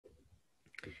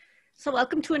So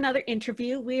welcome to another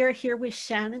interview. We are here with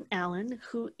Shannon Allen,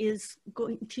 who is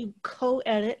going to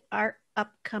co-edit our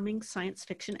upcoming science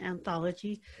fiction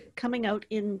anthology coming out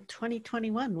in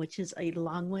 2021, which is a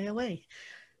long way away.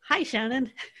 Hi,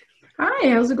 Shannon. Hi,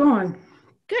 how's it going?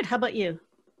 Good. How about you?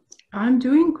 I'm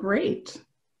doing great.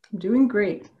 I'm doing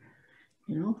great.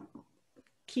 You know,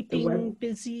 Keeping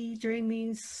busy during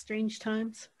these strange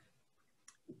times?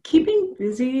 Keeping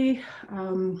busy.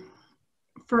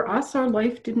 For us, our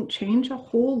life didn't change a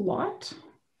whole lot.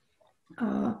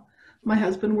 My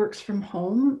husband works from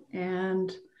home,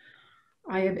 and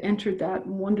I have entered that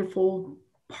wonderful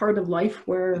part of life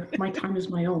where my time is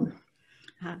my own.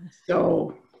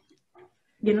 So,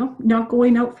 not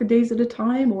going out for days at a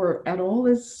time or at all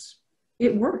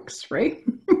it works, right?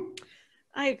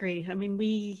 I agree. I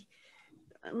mean,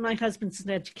 my husband's in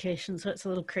education, so it's a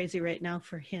little crazy right now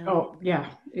for him. Oh, yeah,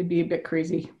 it'd be a bit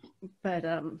crazy.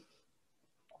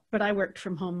 But I worked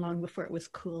from home long before it was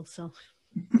cool, so.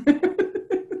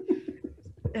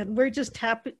 And we're just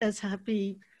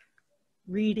happy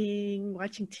reading,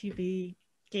 watching TV,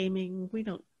 gaming. We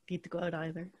don't need to go out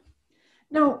either.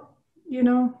 No,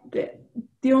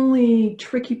 the only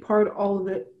tricky part of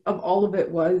all of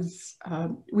it was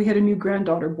we had a new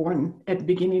granddaughter born at the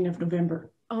beginning of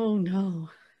November. Oh no.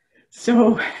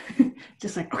 So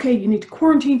just like, okay, you need to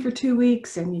quarantine for 2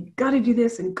 weeks and you got to do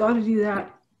this and got to do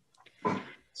that.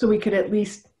 So we could at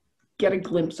least get a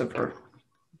glimpse of her.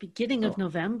 Beginning of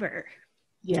November.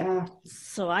 Yeah.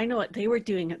 So I know what they were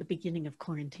doing at the beginning of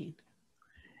quarantine.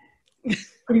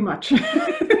 Pretty much.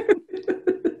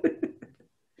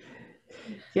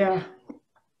 Yeah.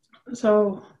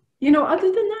 So,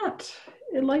 other than that,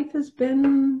 life has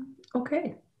been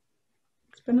okay.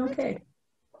 It's been okay.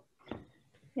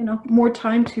 More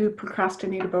time to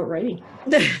procrastinate about writing.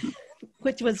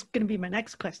 Which was going to be my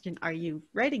next question. Are you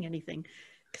writing anything?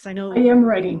 Because I know I am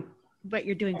writing. What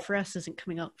you're doing for us isn't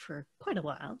coming out for quite a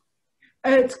while.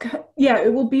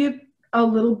 It will be a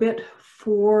little bit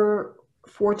for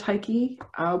Tyche.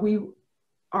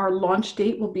 Our launch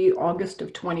date will be August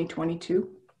of 2022.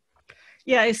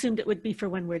 Yeah, I assumed it would be for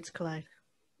When Words Collide.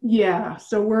 Yeah,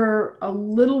 so we're a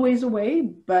little ways away,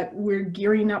 but we're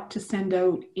gearing up to send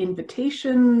out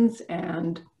invitations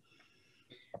and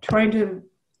trying to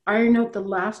iron out the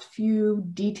last few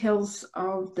details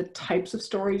of the types of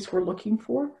stories we're looking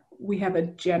for. We have a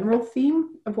general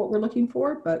theme of what we're looking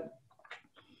for,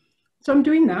 so I'm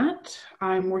doing that.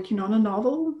 I'm working on a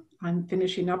novel. I'm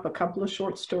finishing up a couple of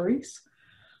short stories.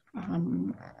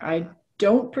 I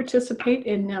don't participate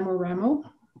in NaNoWriMo.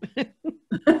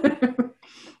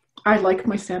 I like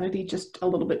my sanity just a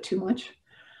little bit too much.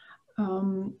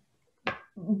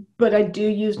 But I do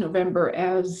use November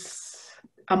as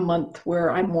a month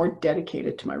where I'm more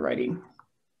dedicated to my writing.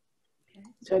 Okay.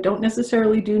 So I don't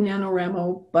necessarily do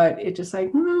NaNoWriMo, but it's just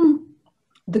like,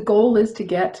 the goal is to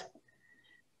get,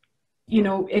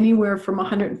 anywhere from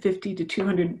 150 to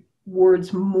 200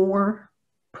 words more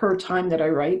per time that I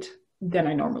write than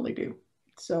I normally do.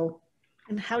 So.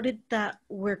 And how did that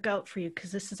work out for you?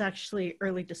 Because this is actually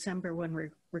early December when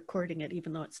we're recording it,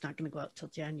 even though it's not going to go out till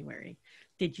January.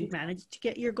 Did you manage to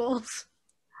get your goals?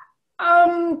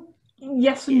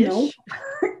 Yes and no.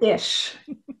 Ish.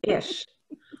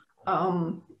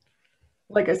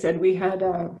 Like I said, we had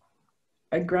a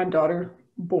granddaughter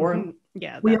born. Mm-hmm.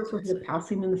 Yeah. We also had a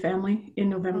passing in the family in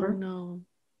November. Oh, no.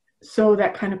 So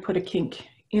that kind of put a kink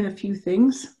in a few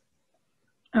things.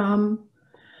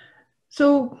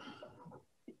 So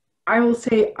I will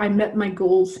say I met my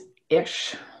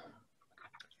goals-ish.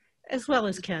 As well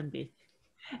as can be.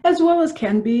 As well as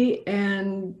can be,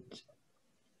 and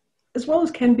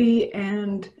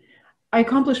I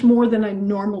accomplished more than I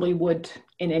normally would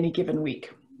in any given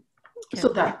week. So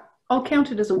that I'll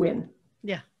count it as a win.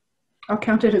 Yeah. I'll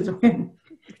count it as a win.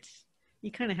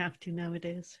 You kind of have to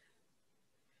nowadays.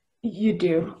 You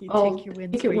do. You take your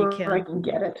wins where you can. I can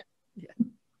get it. Yeah.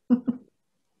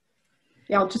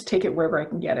 Yeah, I'll just take it wherever I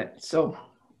can get it. So,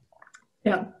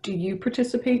 yeah. Do you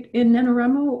participate in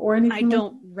NaNoWriMo or anything? I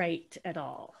don't write at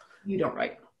all. You don't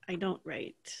write? I don't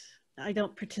write. I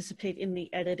don't participate in the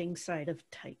editing side of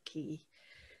Tyche.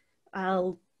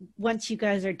 Once you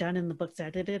guys are done and the book's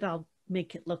edited, I'll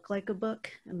make it look like a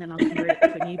book and then I'll convert it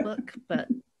to an ebook. But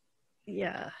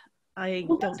yeah, I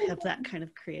don't have that kind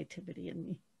of creativity in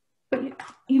me. But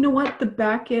you know what? The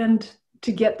back end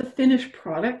to get the finished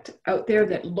product out there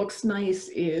that looks nice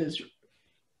is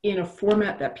in a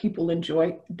format that people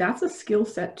enjoy. That's a skill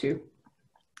set too.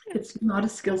 It's not a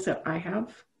skill set I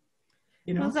have.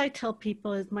 As I tell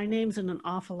people, is my name's in an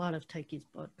awful lot of Tyche's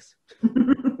books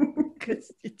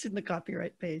because it's in the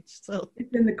copyright page. So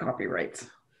it's in the copyrights.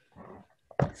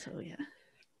 So yeah,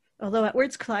 Although at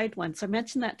Words Collide once, I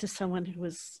mentioned that to someone who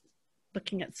was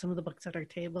looking at some of the books at our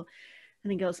table,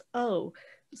 and he goes, "Oh,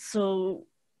 so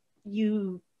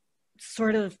you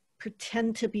sort of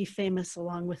pretend to be famous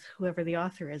along with whoever the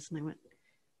author is." And I went,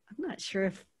 "I'm not sure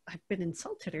if I've been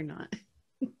insulted or not."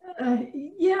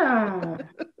 Yeah.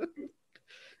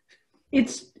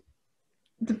 It's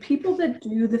the people that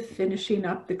do the finishing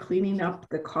up, the cleaning up,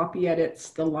 the copy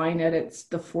edits, the line edits,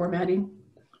 the formatting.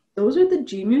 Those are the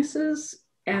geniuses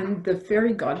and the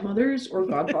fairy godmothers or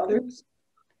godfathers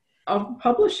of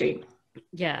publishing.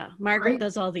 Yeah, Margaret Right?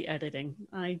 does all the editing.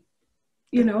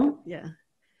 Yeah.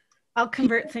 I'll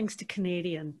convert things to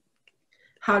Canadian.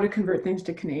 How to convert things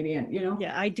to Canadian,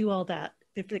 Yeah, I do all that.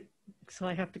 So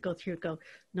I have to go through and go,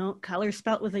 no, color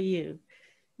spelt with a U.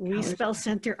 We spell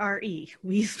center R-E.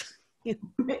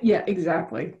 Yeah,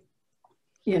 exactly.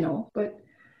 But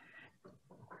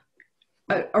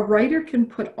a writer can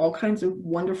put all kinds of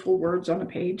wonderful words on a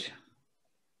page,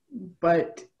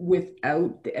 but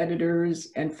without the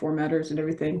editors and formatters and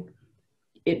everything,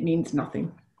 it means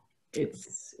nothing.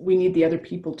 We need the other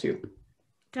people too.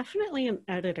 Definitely an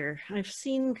editor. I've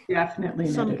seen Definitely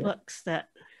an some editor. books that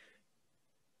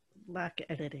lack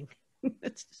editing.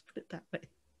 Let's just put it that way.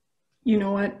 You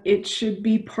know what? It should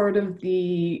be part of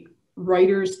the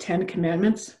writer's 10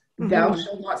 commandments. Thou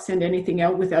shalt not send anything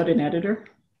out without an editor.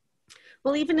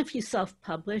 Well, even if you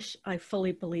self-publish, I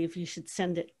fully believe you should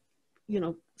send it,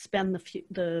 spend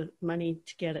the money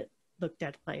to get it looked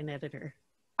at by an editor.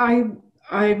 I'm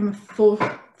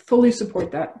fully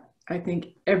support that. I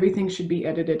think everything should be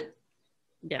edited.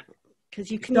 Yeah, because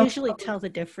you can usually tell the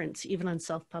difference, even on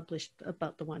self-published,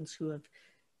 about the ones who have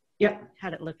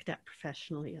had it looked at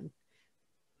professionally and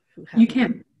who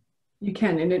haven't. You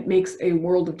can, and it makes a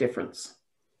world of difference.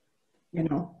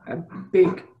 A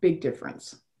big, big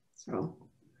difference. So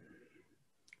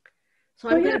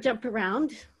I'm going to jump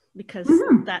around because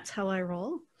that's how I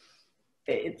roll.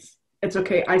 It's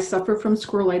okay. I suffer from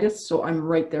squirrelitis, so I'm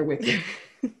right there with you.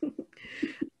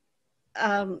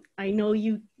 I know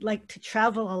you like to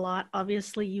travel a lot.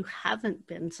 Obviously, you haven't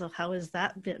been. So how has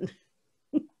that been?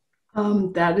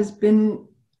 That has been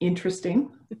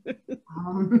interesting.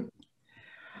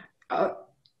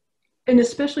 And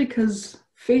especially because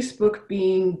Facebook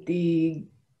being the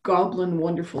goblin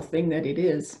wonderful thing that it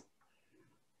is,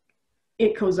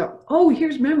 it goes up, oh,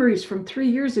 here's memories from 3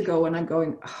 years ago. And I'm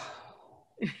going, oh,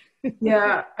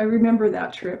 yeah, I remember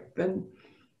that trip. And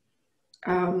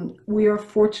we are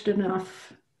fortunate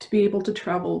enough to be able to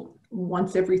travel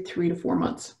once every 3 to 4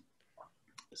 months.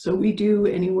 So we do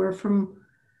anywhere from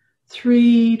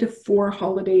 3 to 4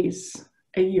 holidays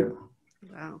a year.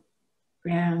 Wow.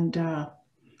 And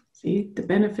see the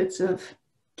benefits of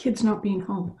kids not being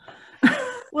home.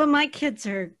 Well, my kids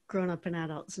are grown up and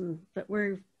adults, but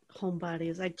we're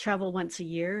homebodies. I travel once a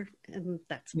year, and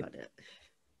that's about it.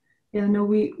 Yeah, no,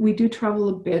 we do travel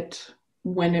a bit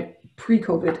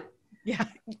pre-COVID. Yeah,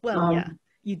 well, yeah,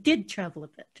 you did travel a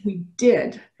bit. We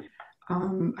did.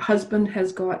 Husband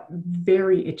has got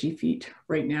very itchy feet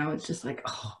right now. It's just like,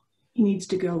 oh, he needs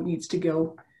to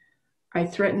go. I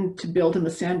threatened to build him a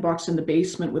sandbox in the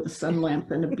basement with a sun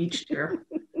lamp and a beach chair.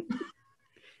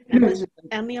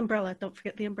 And the umbrella. Don't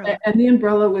forget the umbrella. And the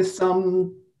umbrella with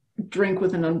some drink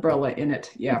with an umbrella in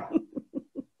it. Yeah.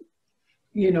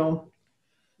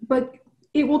 But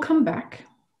it will come back.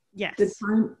 Yes.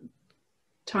 The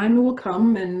time will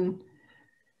come, and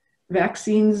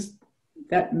vaccines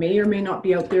that may or may not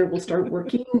be out there will start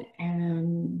working,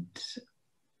 and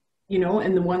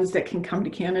and the ones that can come to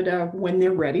Canada when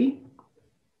they're ready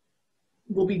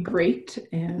will be great.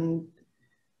 And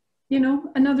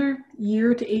another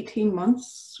year to 18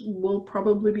 months we'll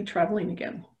probably be traveling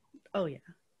again. Oh yeah.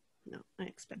 No, I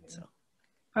expect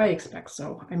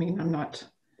so. I mean,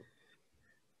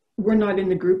 we're not in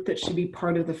the group that should be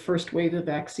part of the first wave of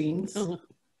vaccines.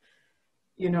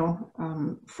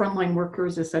 Frontline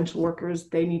workers, essential workers,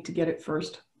 they need to get it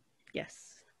first.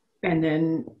 Yes. And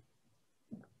then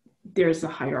there's a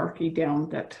hierarchy down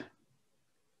that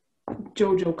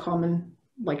Jojo Common,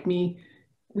 like me,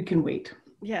 we can wait.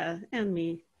 Yeah, and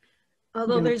me.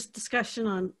 Although there's discussion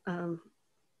on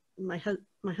my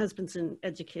husband's in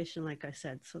education, like I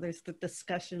said, so there's the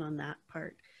discussion on that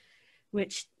part,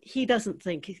 which he doesn't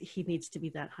think he needs to be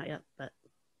that high up, but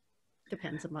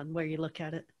depends on where you look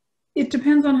at it. It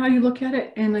depends on how you look at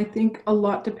it, and I think a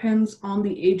lot depends on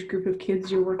the age group of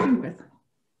kids you're working with.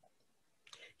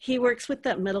 He works with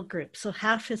that middle group, so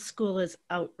half his school is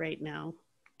out right now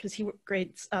because he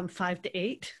grades 5 to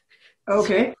 8.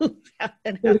 Okay.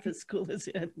 And half his school is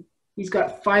in. He's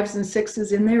got 5s and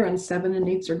 6s in there, and 7 and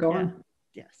 8s are gone.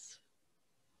 Yeah. Yes.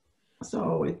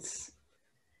 So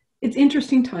it's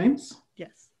interesting times.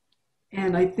 Yes.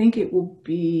 And I think it will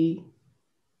be,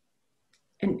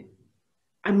 and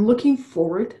I'm looking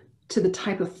forward to the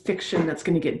type of fiction that's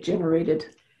going to get generated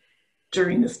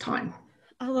during this time.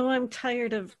 Although I'm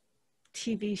tired of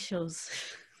TV shows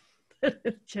that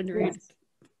have generated. Yes.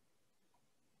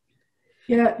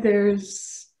 Yeah,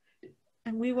 there's.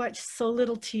 And we watch so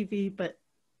little TV, but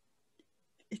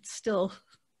it's still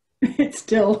It's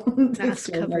still mass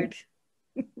covered.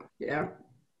 Like, yeah.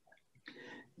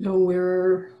 No,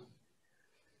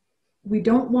 we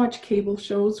don't watch cable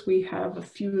shows. We have a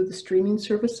few of the streaming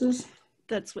services.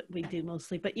 That's what we do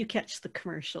mostly, but you catch the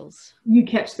commercials. You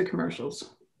catch the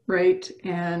commercials, right?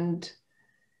 And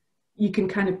you can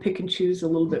kind of pick and choose a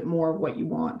little bit more of what you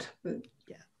want. But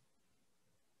yeah,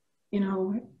 you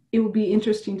know, it will be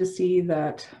interesting to see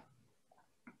that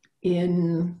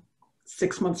in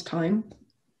 6 months' time,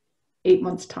 8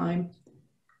 months' time,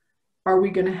 are we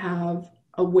going to have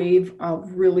a wave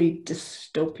of really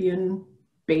dystopian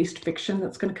based fiction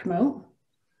that's going to come out?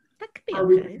 That could be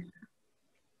okay.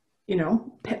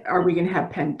 Are we going to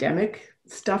have pandemic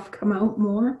stuff come out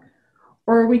more?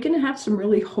 Or are we going to have some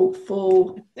really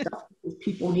hopeful stuff because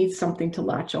people need something to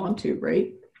latch onto,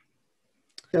 right?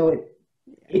 So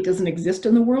it doesn't exist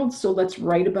in the world, so let's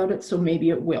write about it, so maybe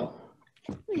it will.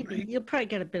 Maybe. Right? You'll probably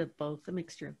get a bit of both, a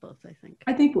mixture of both, I think.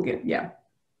 I think we'll get, yeah.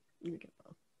 You'll get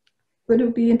both. But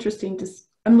it'll be interesting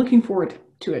I'm looking forward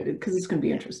to it because it's going to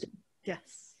be interesting.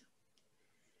 Yes.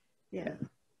 Yeah.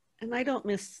 And I don't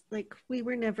miss, we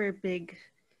were never big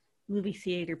movie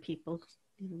theater people.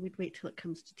 We'd wait till it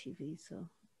comes to TV, so.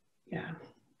 Yeah.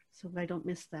 So I don't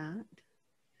miss that.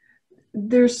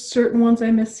 There's certain ones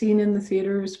I miss seeing in the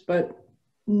theaters, but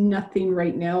nothing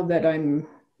right now that I'm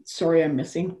sorry I'm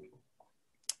missing.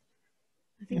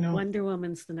 I think Wonder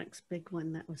Woman's the next big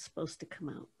one that was supposed to come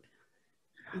out.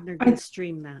 And they're going to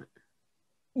stream that.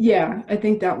 Yeah, I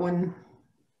think that one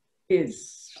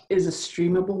is a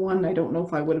streamable one. I don't know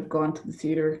if I would have gone to the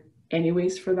theater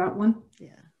anyways for that one.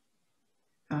 Yeah.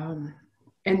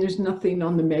 And there's nothing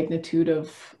on the magnitude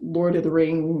of Lord of the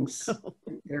Rings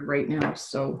there right now,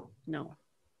 so no,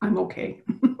 I'm okay.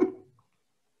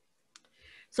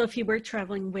 So if you were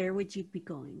traveling, where would you be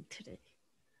going today?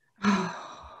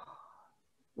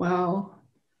 Well,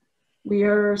 we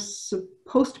are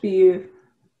supposed to be,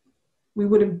 we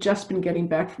would have just been getting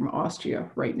back from Austria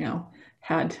right now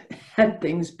had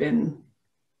things been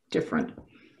different.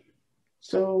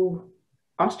 So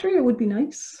Austria would be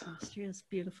nice. Austria's a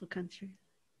beautiful country.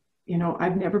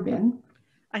 I've never been.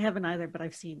 I haven't either, but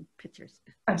I've seen pictures.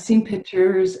 I've seen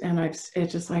pictures and it's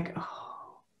just like,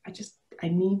 I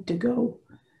need to go.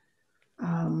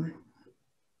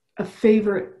 A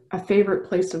favorite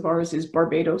place of ours is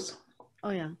Barbados. Oh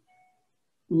yeah.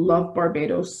 Love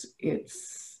Barbados.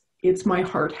 It's my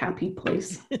heart happy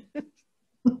place.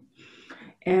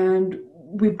 And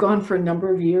we've gone for a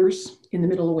number of years in the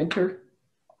middle of winter,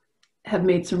 have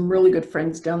made some really good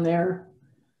friends down there,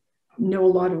 know a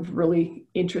lot of really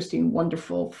interesting,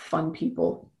 wonderful, fun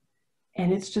people.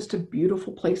 And it's just a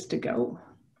beautiful place to go.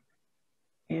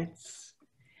 It's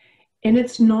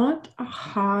not a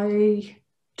high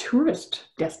tourist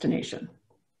destination.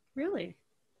 Really?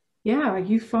 Yeah,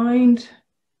 you find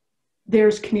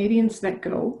there's Canadians that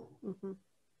go, mm-hmm.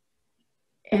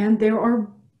 and there are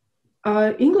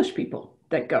English people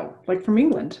that go, like from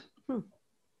England.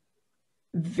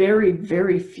 Very,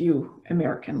 very few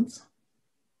Americans.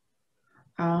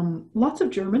 Lots of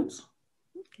Germans.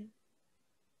 Okay.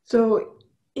 So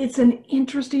it's an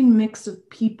interesting mix of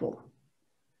people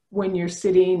when you're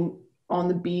sitting on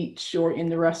the beach or in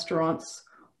the restaurants,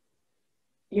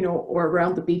 or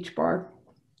around the beach bar,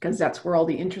 because that's where all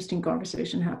the interesting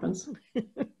conversation happens.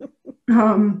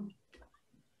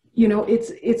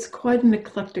 It's quite an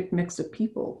eclectic mix of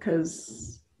people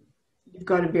because you've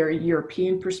got a very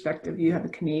European perspective, you have a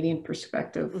Canadian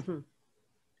perspective. Mm-hmm.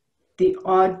 The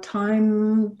odd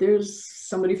time there's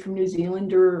somebody from New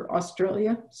Zealand or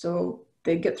Australia, so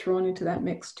they get thrown into that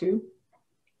mix too.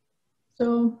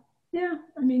 So yeah,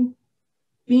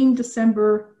 being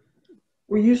December,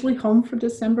 we're usually home for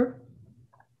December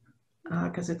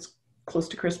because it's close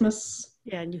to Christmas.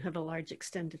 Yeah, and you have a large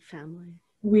extended family.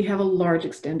 We have a large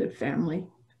extended family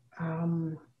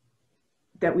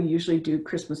that we usually do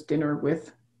Christmas dinner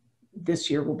with. This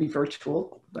year will be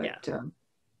virtual, but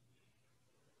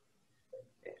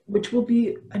which will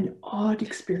be an odd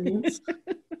experience.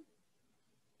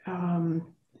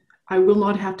 I will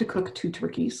not have to cook 2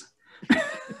 turkeys.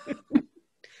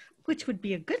 Which would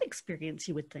be a good experience,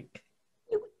 you would think.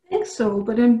 You would think so,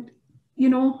 but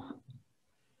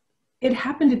it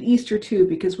happened at Easter too,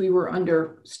 because we were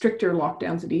under stricter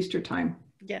lockdowns at Easter time.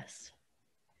 Yes.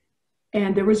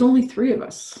 And there was only three of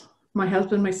us, my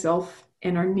husband, myself,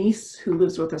 and our niece who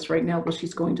lives with us right now while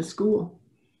she's going to school.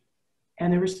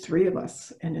 And there was three of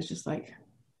us. And it's just like,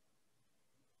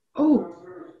 oh,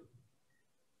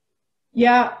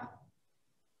 yeah.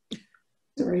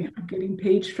 Sorry, I'm getting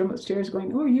paged from upstairs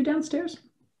going, oh, are you downstairs?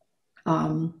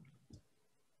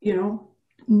 You know,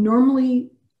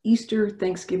 normally Easter,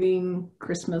 Thanksgiving,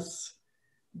 Christmas,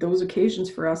 those occasions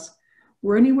for us,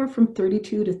 we're anywhere from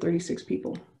 32 to 36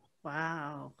 people.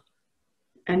 Wow.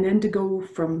 And then to go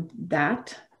from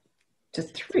that to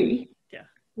three, Yeah.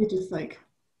 you're just like,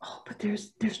 oh, but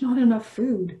there's not enough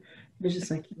food. It's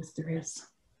just like, yes, there is.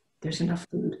 There's enough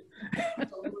food.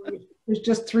 There's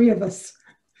just three of us.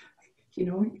 You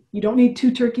know, you don't need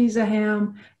 2 turkeys, a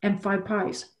ham, and 5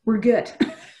 pies. We're good.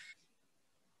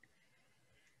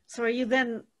 So are you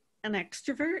then an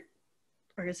extrovert,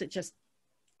 or is it just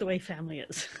the way family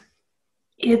is?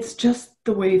 It's just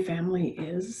the way family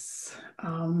is.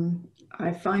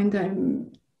 I find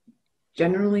I'm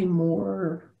generally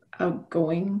more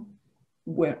outgoing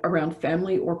around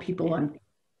family or people I'm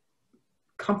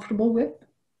comfortable with.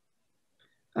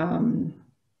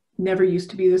 Never used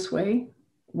to be this way.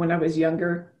 When I was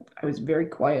younger, I was very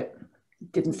quiet,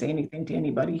 didn't say anything to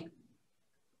anybody.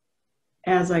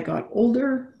 As I got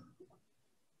older,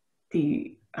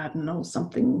 I don't know,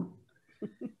 something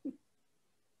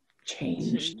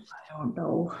changed. I don't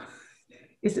know.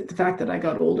 Is it the fact that I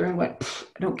got older and went,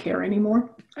 I don't care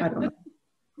anymore? I don't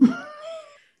know.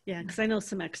 Yeah, because I know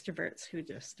some extroverts who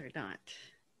just are not.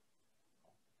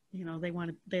 You know,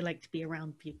 they like to be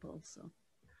around people. So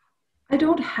I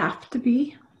don't have to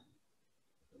be.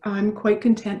 I'm quite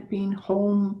content being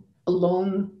home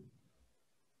alone.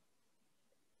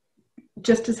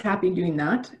 Just as happy doing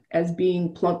that as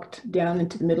being plunked down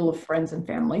into the middle of friends and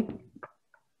family.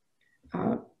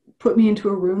 Put me into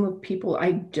a room of people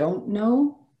I don't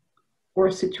know or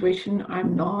a situation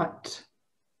I'm not,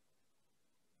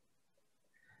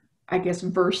 I guess,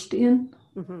 versed in.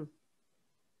 mm-hmm.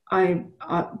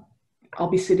 I'll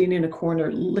be sitting in a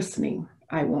corner listening.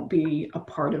 I won't be a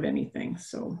part of anything.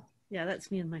 So yeah,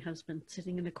 that's me and my husband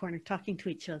sitting in a corner talking to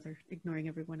each other, ignoring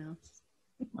everyone else.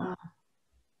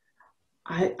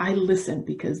 I listen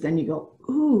because then you go,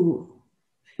 ooh,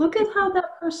 look at how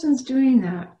that person's doing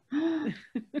that.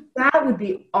 That would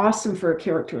be awesome for a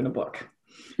character in a book.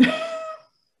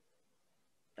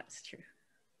 That's true.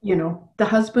 You know, the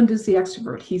husband is the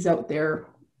extrovert. He's out there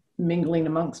mingling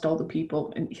amongst all the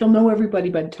people, and he'll know everybody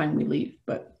by the time we leave,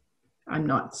 but I'm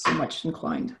not so much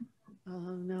inclined.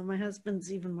 Oh, no, my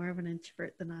husband's even more of an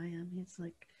introvert than I am. He's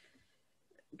like,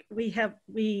 we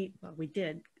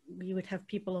would have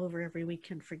people over every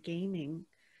weekend for gaming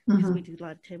because we do a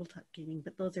lot of tabletop gaming,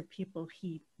 but those are people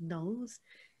he knows.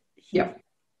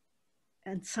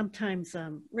 And sometimes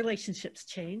relationships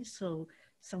change, so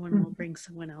someone will bring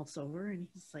someone else over, and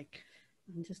he's like,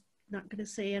 I'm just not going to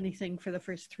say anything for the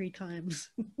first 3 times.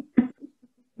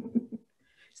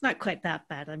 It's not quite that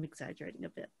bad. I'm exaggerating a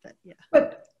bit, but yeah.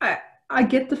 But I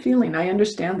get the feeling. I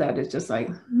understand that. It's just like,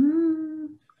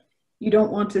 you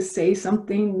don't want to say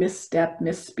something, misstep,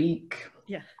 misspeak.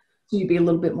 Yeah. So you be a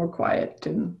little bit more quiet,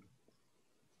 and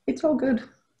it's all good.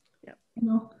 Yeah. You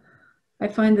know, I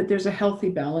find that there's a healthy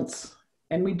balance,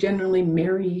 and we generally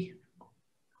marry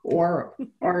or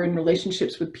are in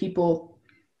relationships with people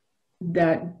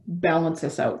that balance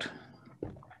us out,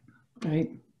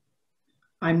 right?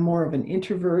 I'm more of an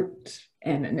introvert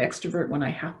and an extrovert when I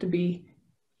have to be.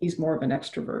 He's more of an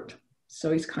extrovert.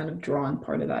 So he's kind of drawn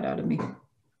part of that out of me.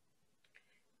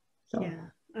 So. Yeah,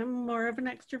 I'm more of an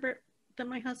extrovert than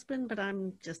my husband, but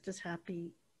I'm just as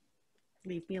happy.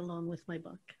 Leave me alone with my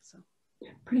book. So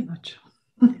yeah, pretty much.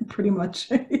 Pretty much.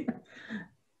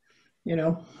 You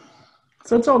know,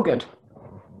 so it's all good.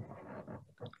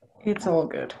 It's all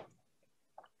good.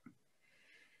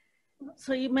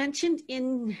 So you mentioned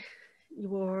in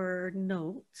your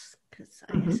notes, because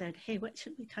I said, hey, what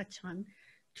should we touch on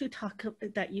to talk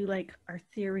about that you like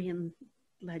Arthurian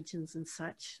legends and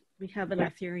such? We have an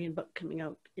Arthurian book coming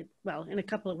out, in a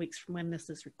couple of weeks from when this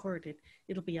is recorded.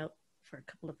 It'll be out for a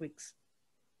couple of weeks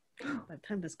by the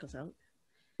time this goes out.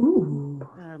 Ooh.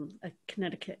 A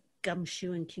Connecticut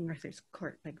Gumshoe in King Arthur's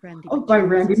Court by Randy McCharles. By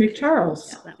Randy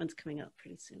McCharles. Yeah, that one's coming out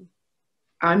pretty soon.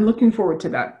 I'm looking forward to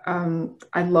that.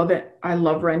 I love it. I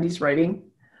love Randy's writing.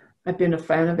 I've been a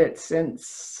fan of it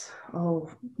since, a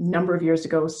number of years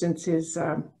ago, since his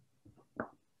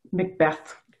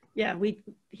Macbeth. Yeah,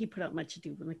 he put out Much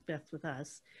Ado Macbeth with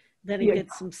us. Then he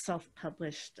did some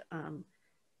self-published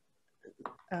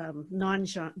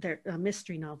non-genre,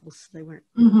 mystery novels. They weren't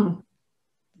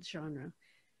genre.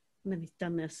 And then he's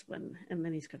done this one, and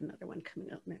then he's got another one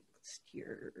coming out next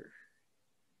year.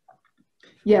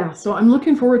 Yeah, so I'm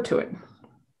looking forward to it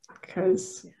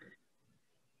because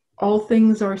all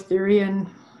things Arthurian,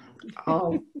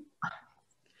 all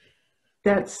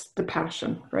that's the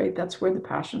passion, right? That's where the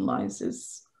passion lies,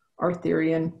 is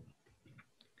Arthurian.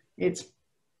 It's,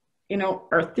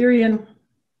 Arthurian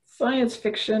science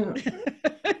fiction,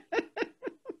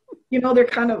 they're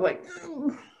kind of like,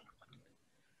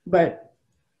 but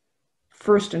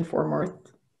first and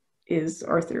foremost is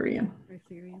Arthurian.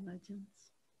 Arthurian legends.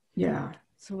 Yeah.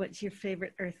 So what's your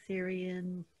favorite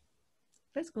Arthurian?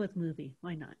 Let's go with movie.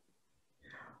 Why not?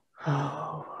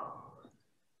 Oh.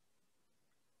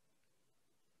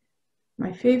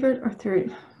 My favorite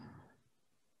Arthurian.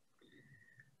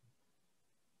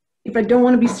 If I don't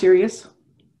want to be serious,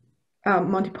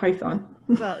 Monty Python.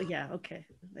 Well, yeah, okay.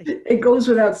 It goes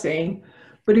without saying.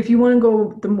 But if you want to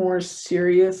go the more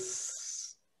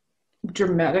serious,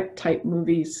 dramatic type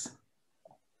movies,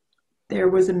 there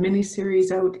was a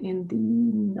miniseries out in the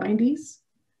 90s,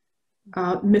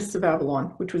 Myths of Avalon,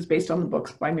 which was based on the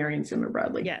books by Marion Zimmer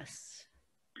Bradley. Yes.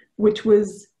 Which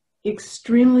was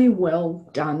extremely well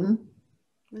done.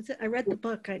 Was it? I read the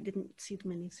book. I didn't see the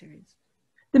miniseries.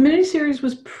 The miniseries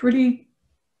was pretty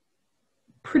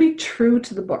true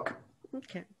to the book.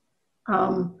 Okay.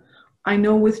 I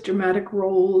know with dramatic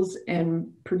roles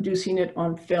and producing it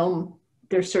on film,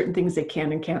 there's certain things they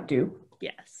can and can't do.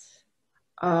 Yes.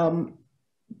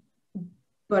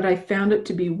 But I found it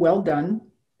to be well done.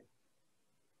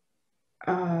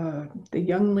 The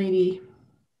young lady,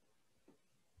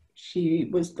 she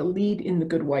was the lead in The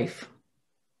Good Wife.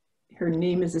 Her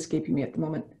name is escaping me at the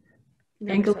moment.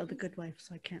 Never saw The Good Wife,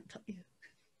 so I can't tell you.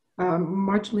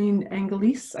 Marjolaine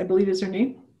Angelis, I believe is her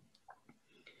name.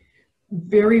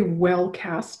 Very well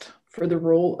cast for the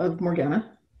role of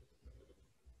Morgana.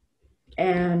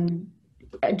 And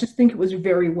I just think it was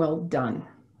very well done.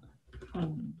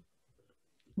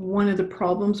 One of the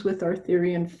problems with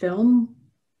Arthurian film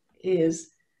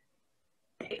is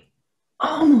they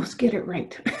almost get it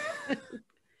right.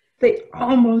 They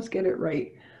almost get it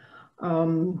right.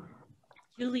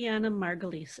 Juliana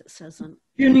Margulies, it says on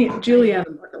Juliana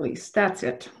Margulies, that's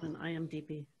it. On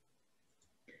IMDb.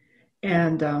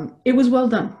 And it was well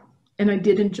done. And I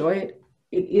did enjoy it.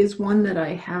 It is one that I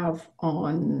have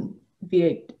on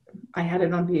V8. I had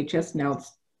it on VHS, now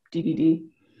it's DVD.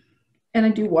 And I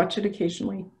do watch it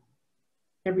occasionally.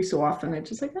 Every so often, it's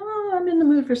just like, oh, I'm in the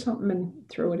mood for something and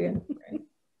throw it in. Right?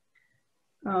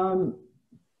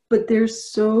 But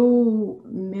there's so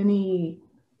many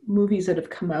movies that have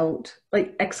come out,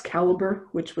 like Excalibur,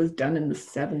 which was done in the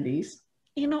 70s.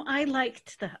 I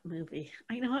liked that movie.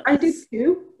 I know I did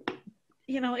too.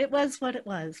 It was what it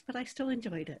was, but I still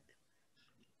enjoyed it.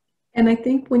 And I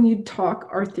think when you talk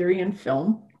Arthurian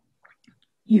film,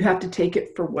 you have to take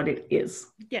it for what it is.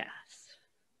 Yes.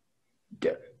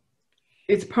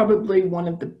 It's probably one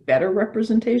of the better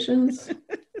representations.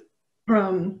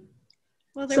 Well,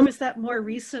 there was that more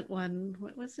recent one.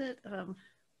 What was it?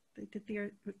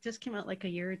 It just came out like a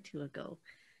year or two ago.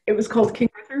 It was called King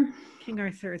Arthur? King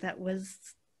Arthur. That was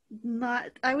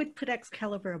not, I would put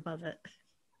Excalibur above it.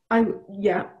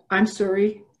 I'm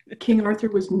sorry. King Arthur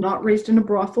was not raised in a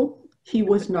brothel. He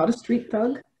was not a street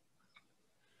thug.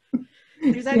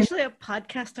 There's actually a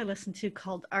podcast I listened to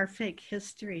called Our Fake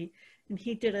History, and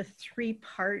he did a 2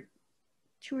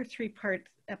 or 3 part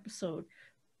episode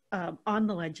on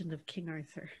the legend of King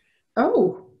Arthur.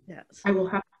 Oh, yes. I will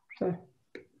have to.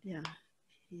 Yeah,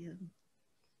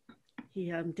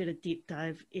 he did a deep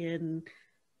dive in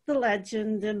the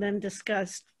legend and then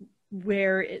discussed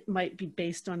where it might be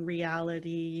based on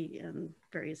reality and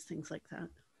various things like that.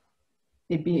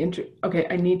 It'd be interesting. Okay,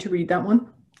 I need to read that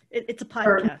one. It's a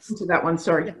podcast. To that one,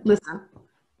 sorry. Yeah. Listen.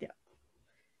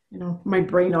 Yeah. My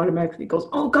brain automatically goes,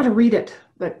 oh, gotta read it.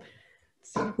 But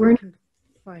we can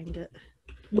find it.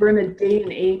 We're in a day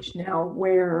and age now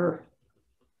where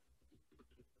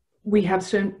we have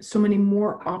so many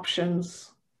more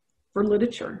options for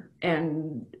literature,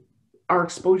 and our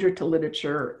exposure to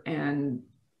literature and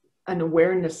an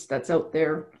awareness that's out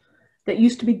there that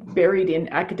used to be buried in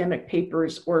academic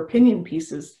papers or opinion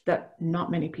pieces that not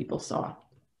many people saw.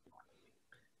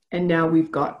 And now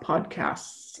we've got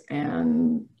podcasts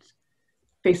and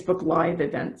Facebook Live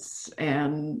events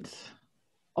and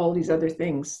all these other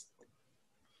things.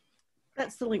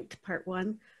 That's the link to part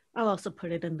 1. I'll also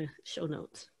put it in the show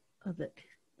notes of it.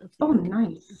 Oh,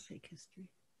 nice. Fake history.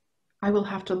 I will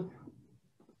have to.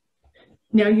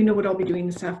 Now you know what I'll be doing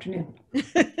this afternoon.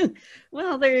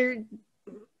 Well, they're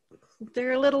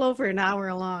a little over an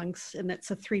hour long, and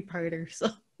it's a 3-parter. So.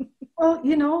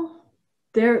 Well,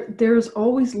 there's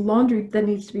always laundry that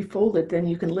needs to be folded. Then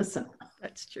you can listen.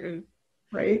 That's true.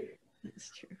 Right?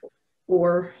 That's true.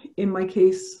 or in my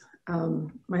case,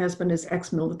 my husband is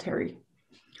ex-military.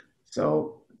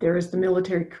 So there is the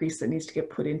military crease that needs to get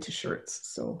put into shirts.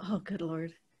 So. Oh, good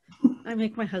Lord. I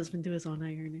make my husband do his own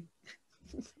ironing.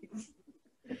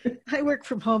 I work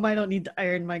from home. I don't need to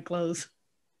iron my clothes.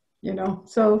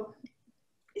 So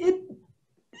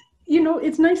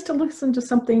it's nice to listen to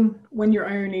something when you're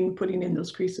ironing, putting in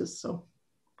those creases. So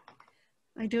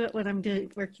I do it when I'm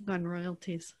working on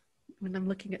royalties. When I'm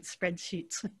looking at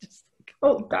spreadsheets, I just think,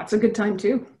 oh, that's a good time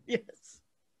too. Yes.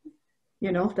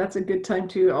 That's a good time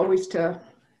to always to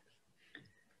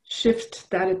shift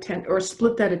that attention or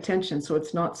split that attention so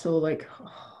it's not so like,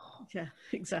 oh, yeah,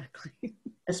 exactly.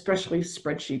 Especially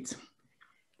spreadsheets.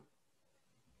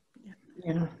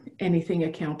 Yeah. Anything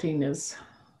accounting is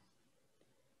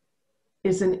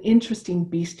an interesting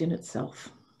beast in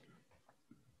itself.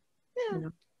 Yeah,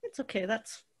 it's okay.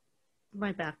 That's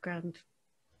my background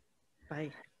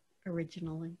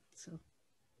originally. So.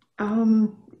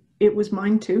 It was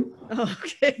mine too. Oh,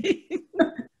 okay.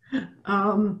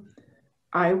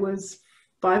 I was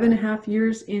 5.5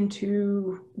 years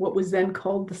into what was then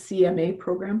called the CMA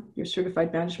program, your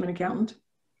Certified Management Accountant.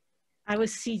 I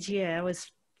was CGA. I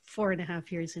was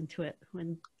 4.5 years into it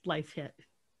when life hit.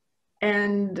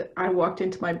 And I walked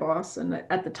into my boss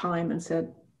at the time and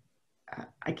said,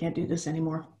 I can't do this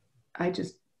anymore. I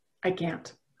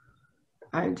can't.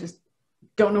 I just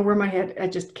don't know where my head, I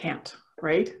just can't,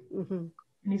 right? Mm-hmm.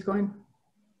 And he's going,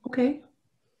 okay,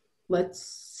 let's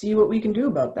see what we can do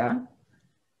about that.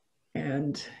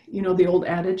 And the old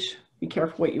adage, be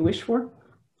careful what you wish for.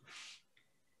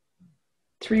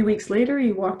 3 weeks later,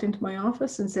 he walked into my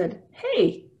office and said,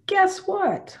 hey, guess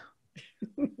what?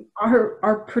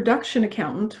 Our production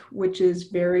accountant, which is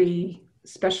very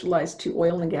specialized to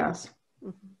oil and gas,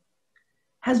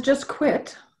 has just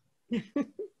quit.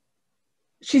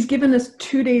 She's given us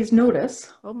 2 days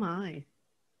notice. Oh my.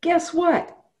 Guess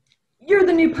what? You're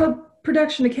the new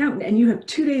production accountant and you have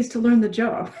 2 days to learn the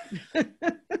job.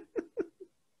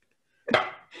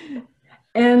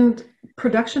 And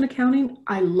production accounting,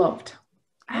 I loved.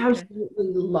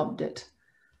 Absolutely loved it.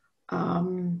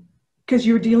 Because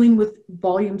you're dealing with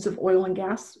volumes of oil and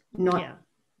gas, not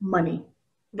money,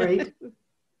 right?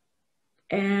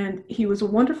 And he was a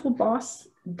wonderful boss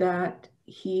that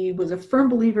he was a firm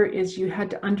believer is you had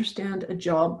to understand a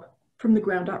job from the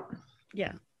ground up.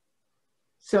 Yeah.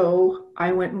 So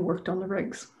I went and worked on the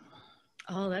rigs.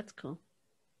 Oh, that's cool.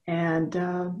 And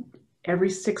every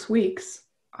 6 weeks,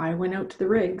 I went out to the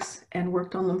rigs and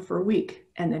worked on them for a week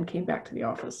and then came back to the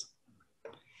office.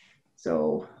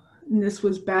 So this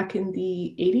was back in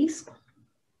the 80s.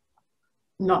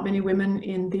 Not many women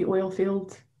in the oil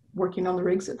field working on the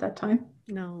rigs at that time.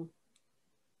 No.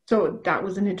 So that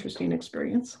was an interesting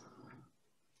experience.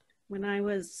 When I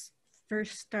was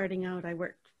first starting out, I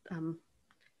worked, and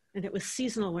it was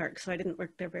seasonal work, so I didn't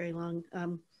work there very long,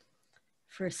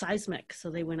 for seismic. So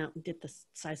they went out and did the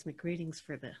seismic readings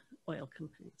for the oil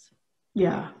companies.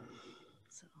 Yeah.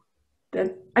 So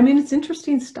it's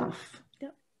interesting stuff.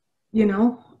 Yep.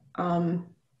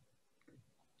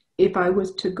 If I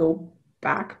was to go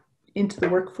back into the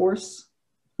workforce,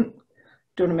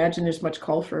 don't imagine there's much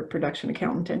call for a production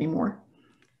accountant anymore.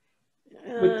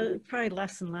 Probably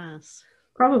less and less.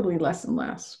 Probably less and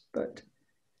less,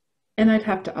 and I'd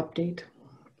have to update.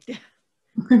 Yeah.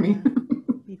 I mean,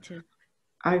 me too.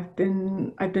 I've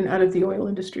been out of the oil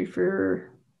industry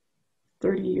for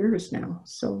 30 years now,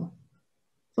 so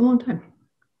it's a long time.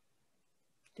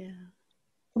 Yeah.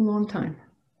 A long time.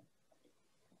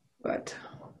 But,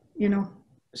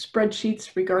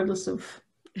 spreadsheets, regardless of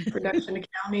production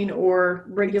accounting or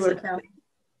regular accounting,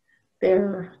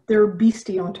 they're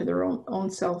beastie onto their own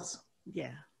selves.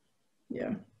 Yeah.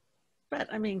 Yeah. But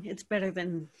it's better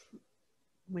than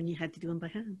when you had to do them by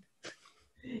hand.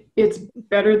 It's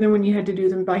better than when you had to do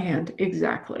them by hand.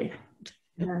 Exactly.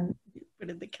 And put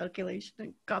in the calculation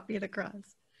and copy it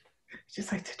across.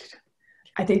 Just like,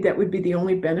 I think that would be the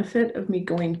only benefit of me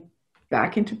going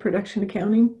back into production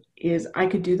accounting is I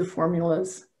could do the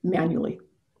formulas manually.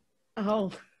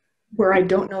 Oh. Where I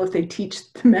don't know if they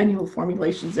teach the manual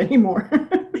formulations anymore.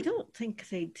 I don't think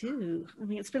they do.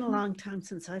 It's been a long time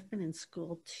since I've been in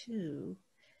school too.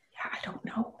 Yeah, I don't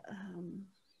know.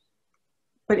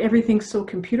 But everything's so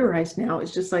computerized now.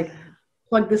 It's just like,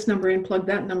 plug this number in, plug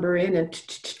that number in, and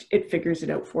it figures it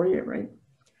out for you, right?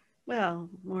 Well,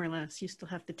 more or less. You still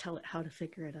have to tell it how to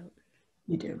figure it out.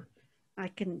 You do. I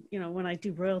can, when I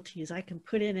do royalties, I can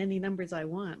put in any numbers I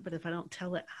want, but if I don't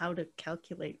tell it how to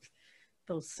calculate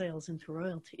those sales into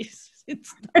royalties,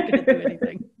 it's not going to do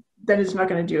anything. Then it's not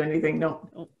going to do anything, no.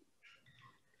 Oh.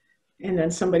 And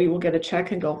then somebody will get a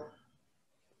check and go,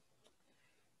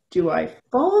 do I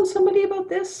phone somebody about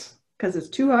this because it's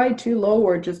too high, too low,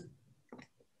 or just,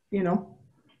 you know?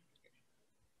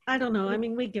 I don't know. I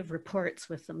mean, we give reports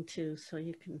with them too, so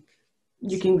you can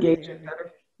Gauge it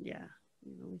better. Yeah.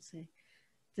 We say,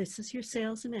 this is your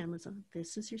sales in Amazon.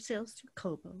 This is your sales through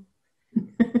Kobo.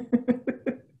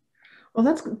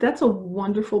 Well, that's a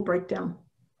wonderful breakdown.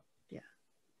 Yeah.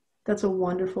 That's a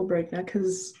wonderful breakdown,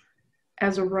 because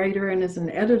as a writer and as an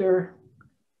editor,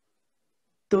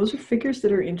 those are figures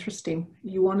that are interesting.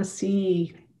 You want to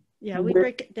see. Yeah, we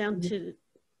break it down to,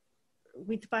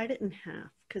 we divide it in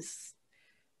half, because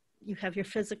you have your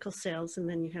physical sales and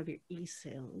then you have your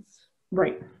e-sales.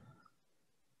 Right.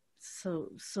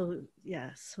 So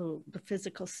the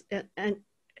physical,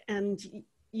 and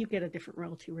you get a different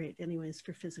royalty rate anyways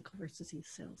for physical versus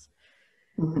e-sales.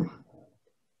 Mm-hmm.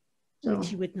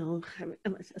 Which you would know.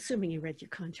 I'm assuming you read your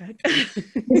contract.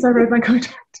 Yes, I read my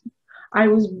contract. I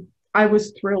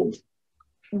was thrilled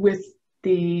with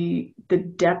the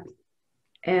depth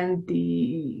and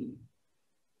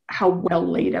how well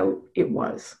laid out it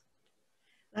was.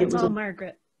 That's all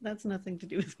Margaret. That's nothing to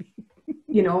do with me.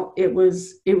 It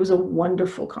was a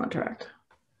wonderful contract.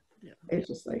 Yeah. It's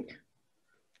just like,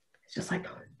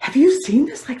 have you seen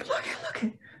this? Like, look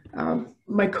at.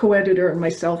 My co-editor and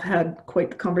myself had quite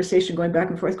the conversation going back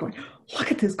and forth, going,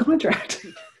 look at this contract.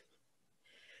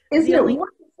 Isn't it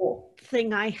wonderful?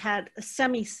 Thing I had a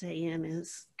semi say in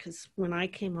is, because when I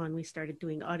came on, we started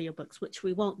doing audiobooks, which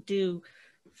we won't do.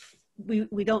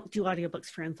 We don't do audiobooks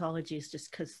for anthologies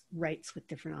just because rights with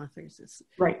different authors is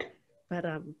right. But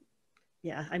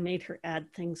yeah, I made her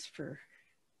add things for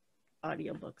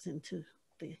audiobooks into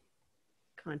the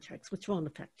contracts, which won't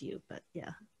affect you, but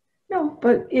yeah. No,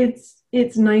 but it's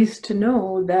nice to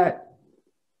know that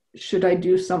should I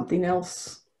do something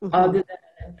else other than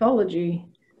an anthology,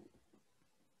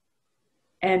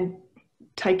 and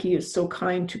Tyche is so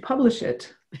kind to publish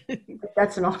it,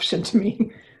 that's an option to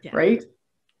me, right?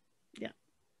 Yeah.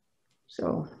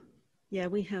 So. Yeah,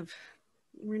 we're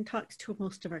in talks to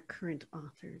most of our current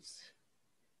authors.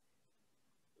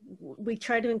 We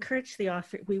try to encourage the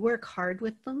author. We work hard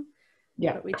with them.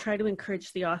 Yeah. But we try to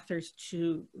encourage the authors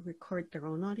to record their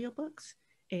own audiobooks.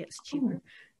 It's cheaper.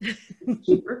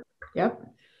 Cheaper. Yep.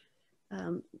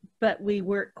 But we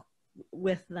work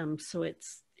with them, so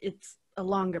it's a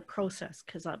longer process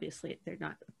because obviously they're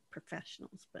not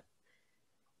professionals, but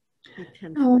we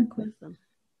tend to work with them.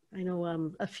 I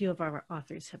know a few of our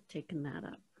authors have taken that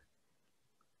up.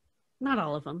 Not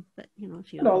all of them, but a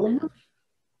few of them have.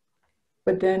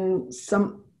 But then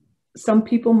some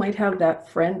people might have that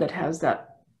friend that has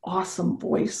that awesome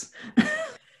voice.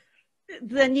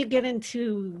 Then you get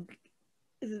into,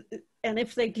 and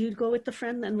if they do go with the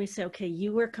friend, then we say, okay,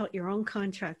 you work out your own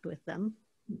contract with them.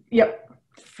 Yep.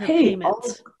 Hey,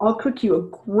 I'll cook you a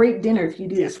great dinner if you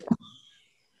do this.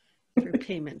 For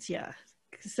payments, yeah.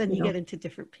 Because then you get into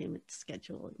different payment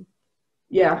scheduling.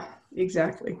 Yeah,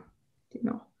 exactly.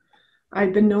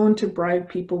 I've been known to bribe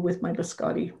people with my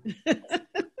biscotti.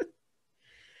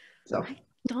 So I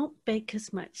don't bake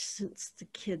as much since the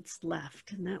kids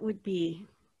left, and that would be,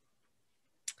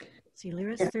 see,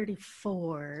 Lyra's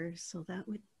 34, so that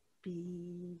would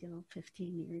be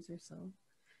 15 years or so.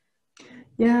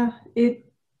 Yeah,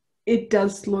 it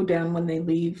does slow down when they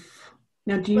leave.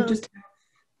 Now, do you just have,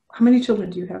 how many children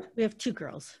do you have? We have 2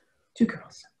 girls. 2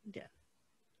 girls. Yeah.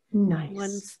 Nice.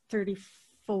 One's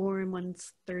 34 and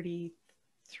one's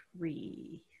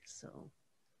 33. So.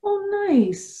 Oh,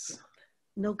 nice.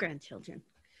 No grandchildren,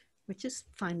 which is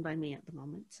fine by me at the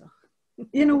moment. So.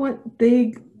 You know what?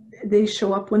 They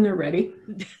show up when they're ready.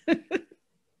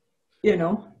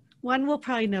 One will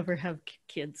probably never have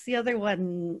kids. The other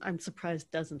one, I'm surprised,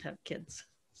 doesn't have kids.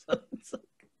 So it's like...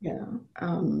 Yeah.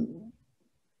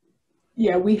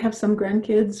 Yeah, we have some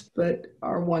grandkids, but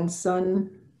our one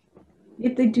son,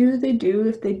 if they do, they do.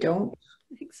 If they don't,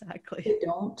 exactly, they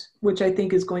don't. Which I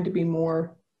think is going to be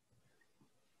more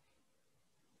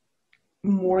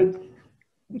the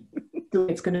way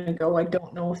it's going to go. I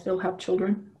don't know if they'll have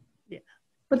children. Yeah,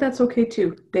 but that's okay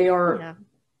too. They are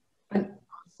an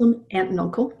awesome aunt and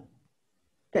uncle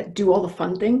that do all the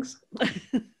fun things.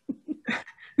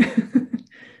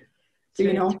 So,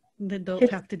 they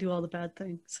don't have to do all the bad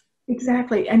things.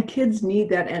 Exactly. And kids need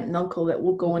that aunt and uncle that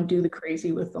will go and do the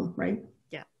crazy with them, right?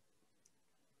 Yeah.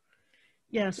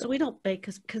 Yeah, so we don't bake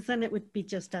because then it would be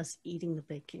just us eating the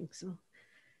baking. So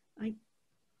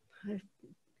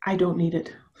I don't need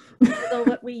it. So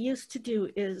what we used to do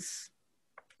is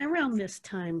around this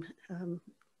time,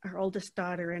 our oldest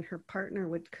daughter and her partner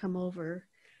would come over,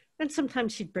 and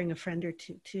sometimes she'd bring a friend or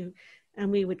two too,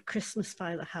 and we would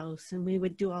Christmasify the house, and we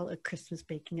would do all the Christmas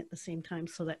baking at the same time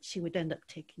so that she would end up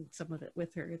taking some of it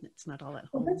with her and it's not all at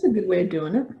home. Well, that's a good way of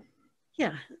doing it.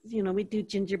 Yeah, we do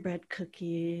gingerbread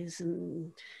cookies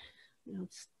and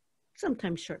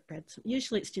sometimes shortbread.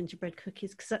 Usually it's gingerbread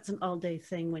cookies because that's an all-day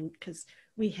thing because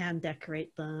we hand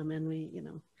decorate them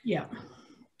and Yeah.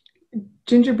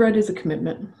 Gingerbread is a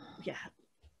commitment. Yeah,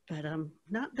 but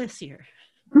not this year.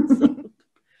 So.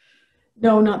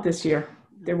 No, not this year.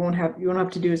 You won't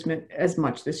have to do as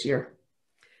much this year.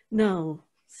 No.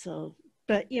 So,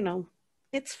 but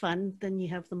it's fun. Then you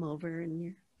have them over and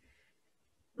you're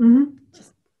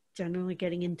just generally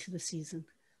getting into the season.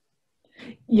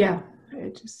 Yeah,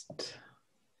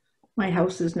 my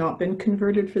house has not been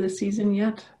converted for the season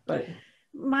yet, but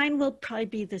mine will probably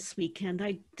be this weekend.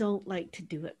 I don't like to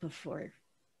do it before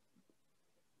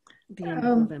the end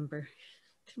of November.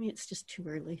 To me, it's just too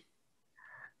early.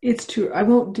 It's true. I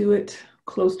won't do it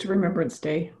close to Remembrance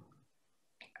Day.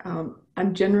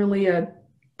 I'm generally a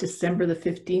December the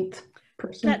 15th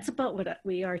person. That's about what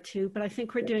we are too, but I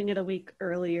think we're doing it a week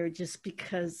earlier just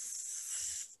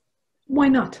because. Why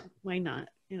not? Why not?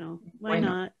 Why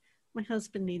not? My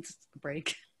husband needs a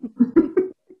break.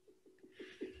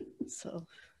 So.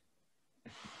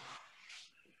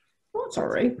 Well, it's all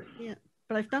right. Yeah,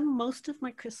 but I've done most of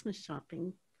my Christmas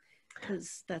shopping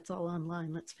because that's all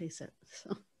online, let's face it.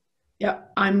 So. Yeah,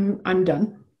 I'm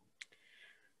done.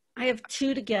 I have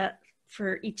 2 to get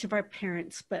for each of our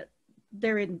parents, but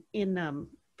they're in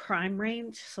prime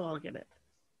range, so I'll get it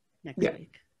next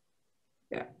week.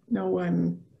 Yeah, no,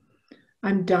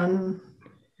 I'm done.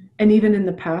 And even in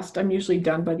the past, I'm usually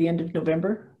done by the end of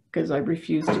November because I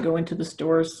refuse to go into the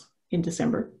stores in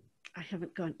December. I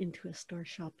haven't gone into a store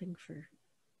shopping for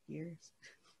years.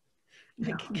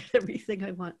 No. I can get everything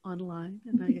I want online,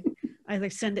 and I either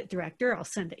send it direct or I'll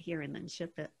send it here and then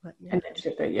ship it. But yeah. And then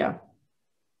ship it, yeah.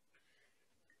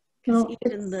 Because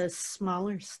even in the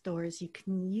smaller stores, you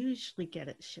can usually get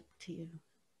it shipped to you.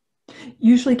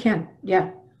 Usually can,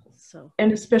 yeah. So.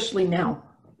 And especially now,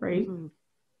 right? Mm-hmm.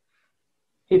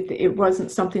 If it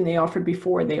wasn't something they offered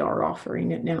before, they are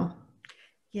offering it now.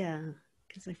 Yeah,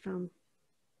 because I found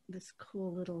this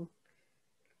cool little,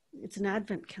 it's an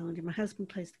advent calendar. My husband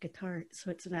plays the guitar,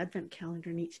 so it's an advent calendar,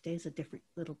 and each day is a different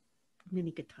little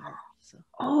mini guitar. So.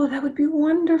 Oh, that would be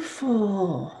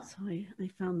wonderful. So I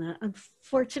found that.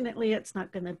 Unfortunately, it's not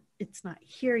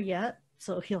here yet,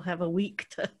 so he'll have a week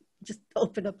to just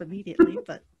open up immediately.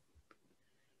 But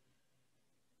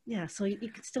yeah, so you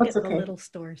can still get the little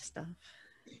store stuff.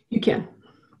 You can.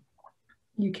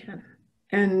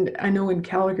 And I know in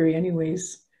Calgary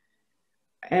anyways,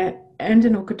 and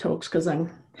in Okotoks, because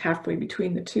I'm halfway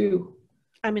between the two.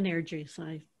 I'm in Airdrie,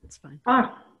 so it's fine.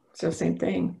 So same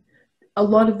thing. A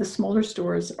lot of the smaller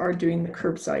stores are doing the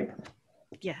curbside.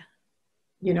 Yeah.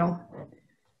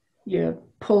 You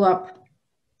pull up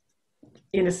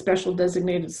in a special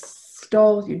designated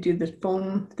stall, you do the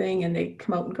phone thing, and they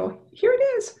come out and go, here it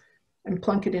is, and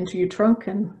plunk it into your trunk,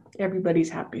 and everybody's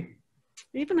happy.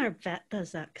 Even our vet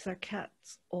does that because our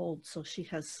cat's old, so she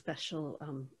has special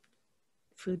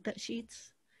food that she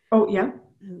eats. Oh, yeah.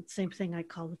 And same thing, I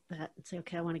call the vet and say,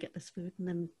 okay, I want to get this food. And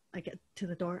then I get to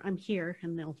the door, I'm here,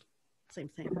 and they'll, same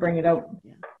thing. Bring it out.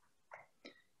 Yeah.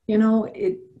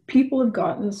 People have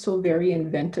gotten so very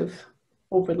inventive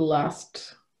over the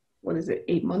last,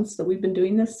 8 months that we've been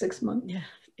doing this, 6 months? Yeah,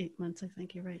 8 months, I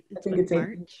think you're right. I think it's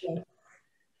March.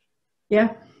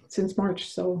 Yeah, since March.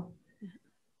 So,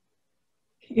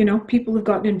 people have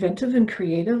gotten inventive and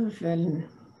creative, and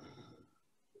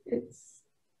it's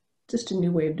just a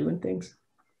new way of doing things.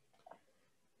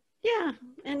 Yeah,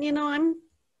 and I'm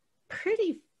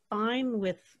pretty fine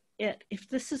with it. If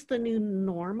this is the new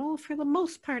normal, for the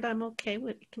most part, I'm okay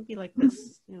with it. It can be like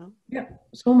this, Yeah,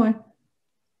 so am I.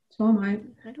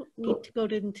 I don't need to go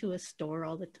into a store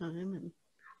all the time.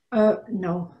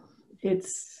 No,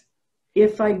 it's,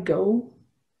 if I go,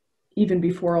 even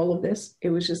before all of this, it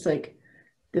was just like,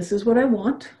 this is what I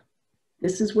want.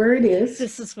 This is where it is.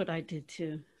 This is what I did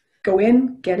too. Go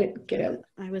in, get it, get out.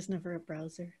 I was never a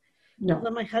browser. No.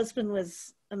 Although my husband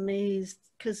was amazed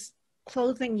because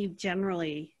clothing you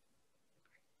generally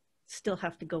still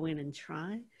have to go in and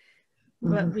try.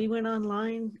 Mm-hmm. But we went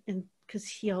online, and because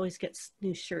he always gets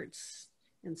new shirts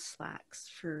and slacks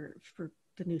for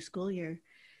the new school year.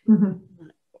 Mm-hmm.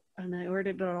 And I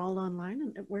ordered it all online,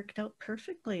 and it worked out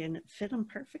perfectly, and it fit him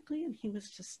perfectly, and he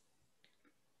was just...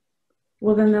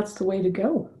 Well, then that's the way to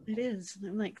go. It is.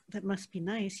 I'm like, that must be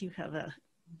nice. You have a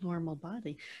normal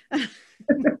body.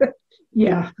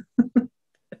 Yeah.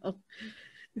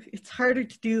 It's harder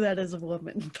to do that as a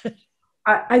woman. But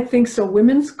I think so.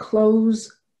 Women's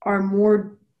clothes are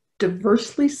more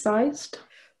diversely sized?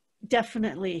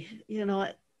 Definitely.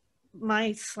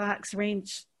 My slacks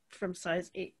range from size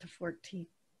 8 to 14,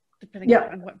 depending Yeah,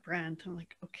 on what brand. I'm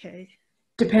like, okay.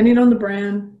 depending on the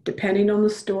brand, depending on the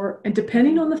store, and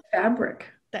depending on the fabric,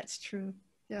 That's true.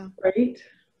 Yeah. right?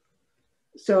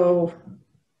 So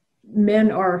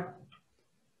men are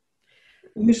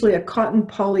usually a cotton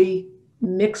poly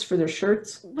mix for their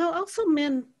shirts. Well, also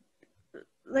men,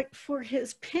 like for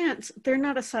his pants, they're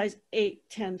not a size 8,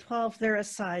 10, 12. They're a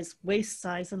size, waist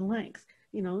size and length,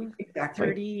 Exactly.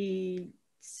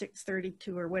 36,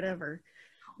 32 or whatever.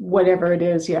 Whatever it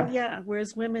is, yeah. Yeah.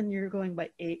 Whereas women, you're going by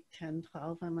 8, 10,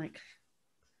 12. I'm like,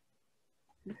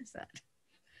 what is that?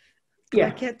 Yeah.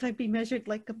 Why can't I be measured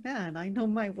like a man? I know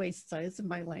my waist size and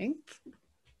my length.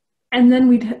 And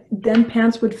then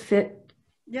pants would fit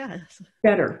Yes.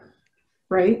 better,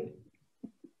 right?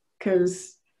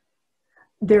 Because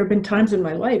there have been times in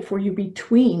my life where you're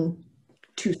between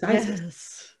two sizes,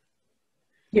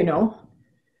 Yes.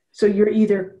 So you're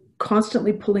either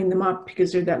constantly pulling them up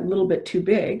because they're that little bit too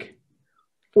big,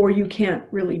 or you can't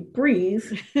really breathe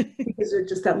because they're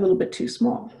just that little bit too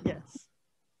small. Yes.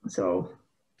 So,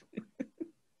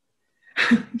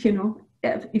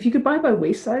 if you could buy by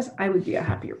waist size, I would be a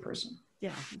happier person.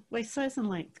 Yeah. Waist size and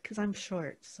length, because I'm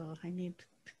short, so I need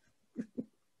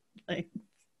length.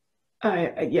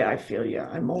 I feel you.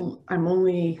 I'm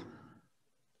only,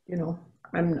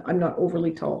 I'm not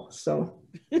overly tall, so.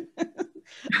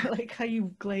 I like how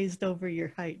you glazed over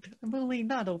your height. I'm only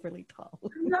not overly tall.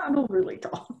 Not overly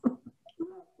tall.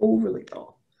 Not overly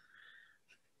tall.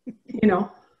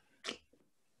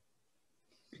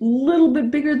 Little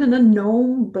bit bigger than a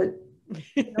gnome, but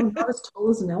not as tall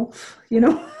as an elf,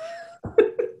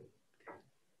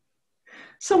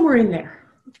 Somewhere in there.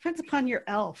 It depends upon your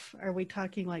elf. Are we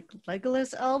talking like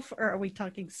Legolas elf or are we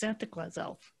talking Santa Claus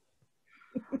elf?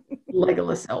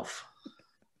 Legolas elf.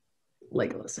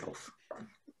 Legolas elf.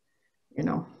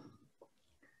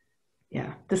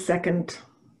 Yeah. The second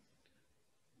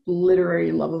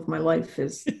literary love of my life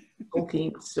is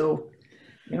Tolkien. So,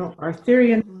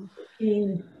 Arthurian,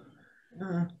 Tolkien.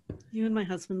 You and my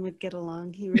husband would get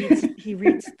along. He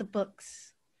reads the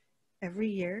books every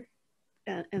year,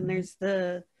 and there's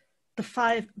the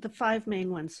five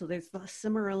main ones. So there's the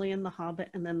Silmarillion, the Hobbit,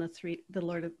 and then the three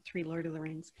Lord of the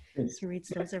Rings. He reads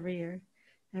those every year.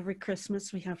 Every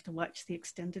Christmas we have to watch the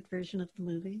extended version of the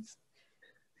movies.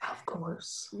 Of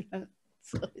course. Yeah,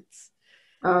 so it's.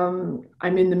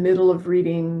 I'm in the middle of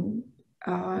reading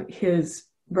his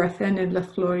Brethren and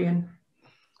Lothlorien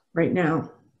right now,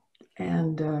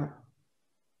 and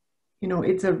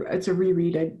it's a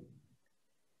reread.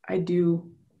 I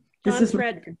do.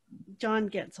 John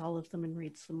gets all of them and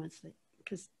reads them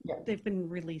because they've been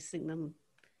releasing them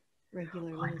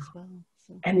regularly as well.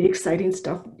 So. And the exciting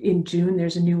stuff in June,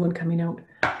 there's a new one coming out.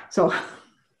 So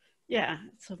yeah,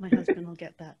 so my husband will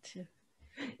get that too.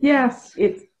 Yes,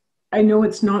 I know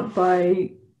it's not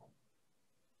by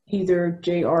either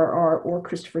J.R.R. or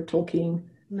Christopher Tolkien.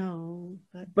 No,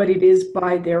 but it is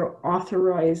by their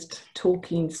authorized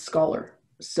Tolkien scholar.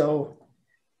 So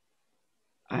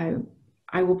I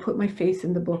will put my faith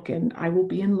in the book and I will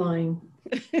be in line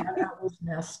at Owl's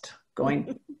Nest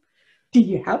going, do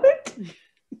you have it?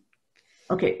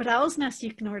 Okay. But Owl's Nest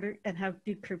you can order and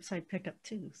do curbside pickup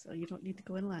too, so you don't need to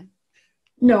go in line.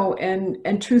 No,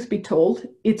 and truth be told,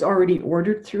 it's already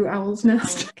ordered through Owl's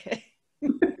Nest. Oh, okay.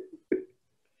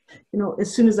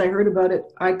 As soon as I heard about it,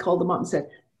 I called them up and said,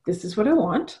 this is what I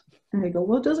want. And they go,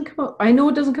 well, it doesn't come out. I know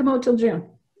it doesn't come out till June,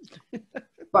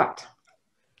 but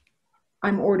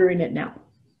I'm ordering it now.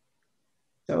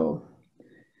 So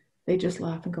they just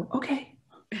laugh and go, okay,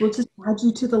 we'll just add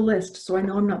you to the list. So I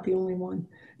know I'm not the only one.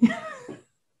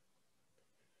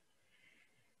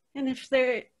 And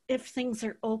if things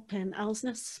are open, Owl's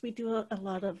Nest, we do a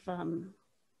lot of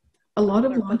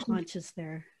launches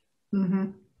there.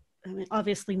 Mm-hmm. I mean,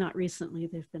 obviously not recently.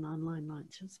 They've been online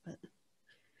launches,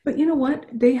 but you know what?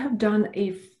 They have done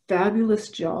a fabulous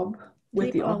job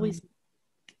with they always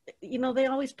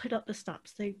put up the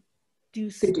stops. They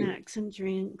do snacks and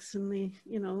drinks, and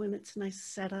and it's nice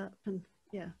setup, and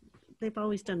they've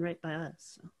always done right by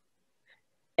us. So.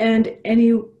 And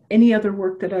any other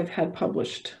work that I've had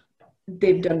published,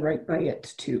 they've done right by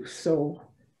it too. So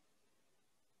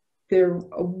they're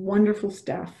a wonderful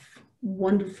staff,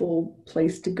 wonderful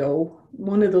place to go.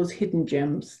 One of those hidden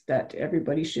gems that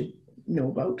everybody should know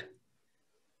about.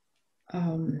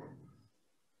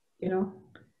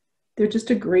 They're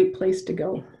just a great place to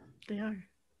go. They are.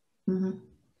 Mm-hmm.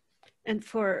 And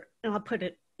I'll put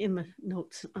it in the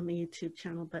notes on the YouTube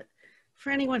channel, but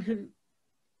for anyone who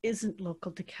isn't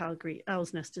local to Calgary,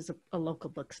 Owl's Nest is a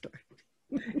local bookstore.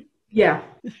 Yeah.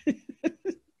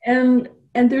 And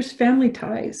there's family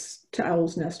ties to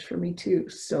Owl's Nest for me too.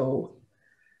 So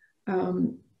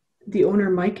um, the owner,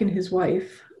 Mike, and his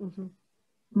wife, Mm-hmm.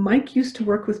 Mike used to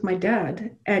work with my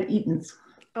dad at Eaton's.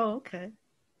 Oh, okay.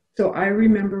 So I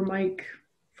remember Mike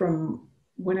from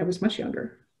when I was much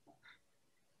younger.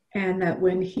 And that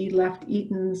when he left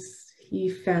Eaton's, he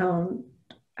found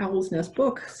Owl's Nest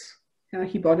books.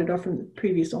 He bought it off from the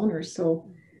previous owners.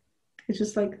 So it's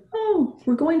just like, oh,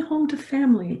 we're going home to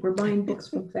family. We're buying books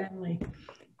from family,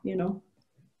 you know,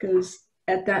 because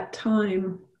at that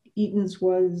time, Eaton's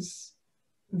was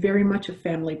very much a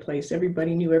family place.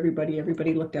 Everybody knew everybody.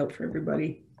 Everybody looked out for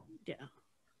everybody. Yeah.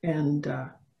 And,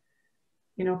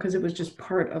 you know, because it was just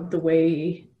part of the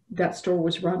way that store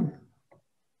was run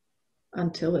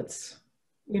until its,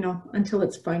 you know, until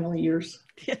its final years.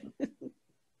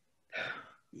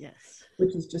 Yes.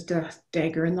 Which is just a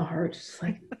dagger in the heart. It's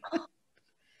like,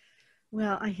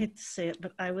 well, I hate to say it,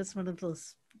 but I was one of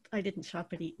those. I didn't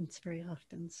shop at Eaton's very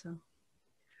often, so.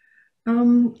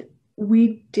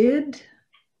 We did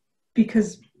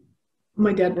because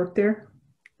my dad worked there.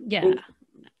 Yeah.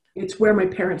 It's where my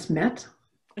parents met.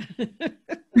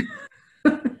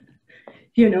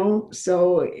 You know,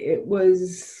 so it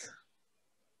was,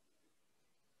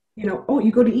 you know, oh,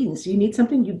 you go to Eaton's. You need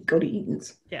something, you go to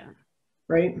Eaton's. Yeah.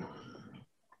 Right.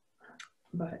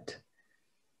 But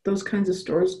those kinds of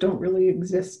stores don't really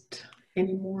exist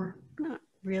anymore. Not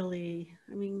really.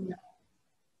 I mean, No.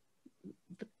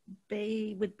 the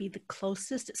Bay would be the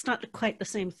closest. It's not quite the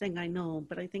same thing, I know,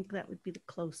 but I think that would be the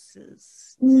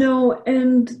closest. No,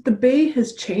 and the Bay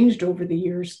has changed over the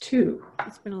years too.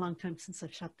 It's been a long time since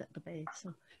I've shopped at the Bay,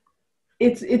 so.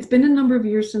 It's been a number of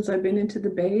years since I've been into the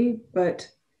Bay, but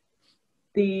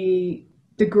the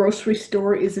grocery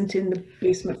store isn't in the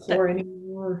basement floor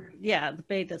anymore. Yeah, the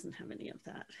Bay doesn't have any of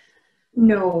that.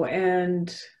 No,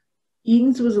 and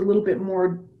Eaton's was a little bit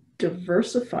more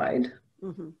diversified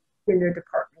Mm-hmm. in their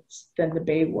departments than the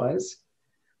Bay was.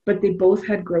 But they both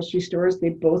had grocery stores, they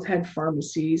both had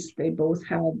pharmacies, they both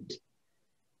had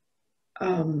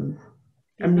a music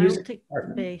I don't think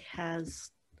department. the Bay has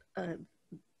a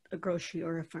grocery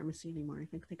or a pharmacy anymore. I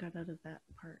think they got out of that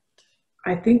part.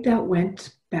 I think that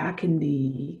went back in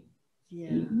the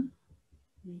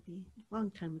maybe long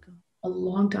time ago. A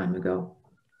long time ago.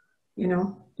 You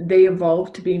know, they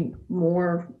evolved to be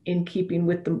more in keeping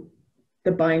with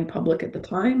the buying public at the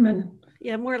time, and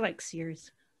yeah, more like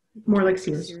Sears. More like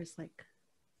Sears. Sears, like.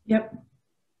 Yep.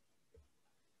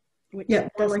 Which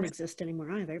doesn't exist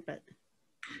anymore either, but.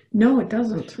 No, it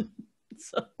doesn't.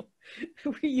 So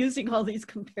we're using all these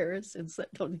comparisons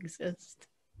that don't exist.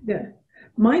 Yeah.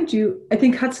 Mind you, I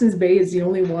think Hudson's Bay is the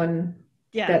only one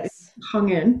that is hung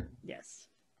in. Yes.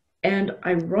 And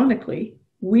ironically,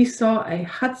 we saw a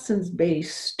Hudson's Bay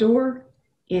store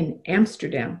in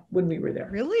Amsterdam when we were there.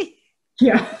 Really?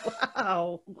 Yeah.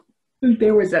 Wow.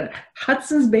 There was a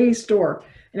Hudson's Bay store.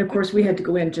 And of course, we had to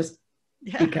go in just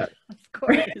because. Of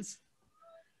course.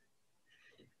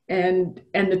 And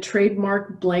the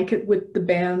trademark blanket with the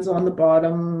bands on the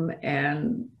bottom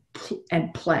and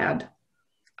plaid.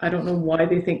 I don't know why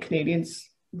they think Canadians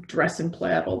dress in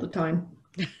plaid all the time.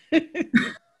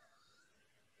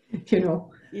 You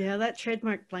know. Yeah, that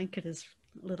trademark blanket is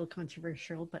a little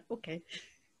controversial, but okay.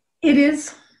 It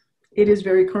is. It is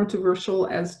very controversial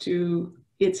as to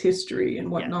its history and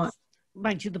whatnot. Yes.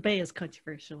 Mind you, the Bay is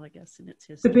controversial, I guess, in its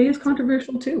history. The Bay is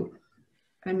controversial too.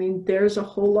 I mean, there's a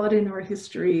whole lot in our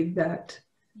history that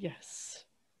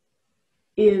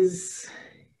is,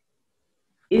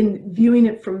 in viewing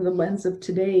it from the lens of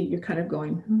today, you're kind of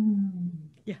going,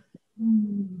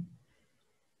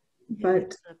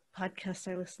 But a podcast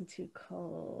I listened to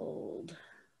called,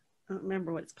 I don't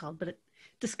remember what it's called, but it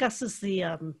discusses the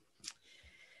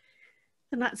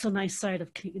not so nice side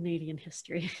of Canadian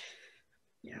history.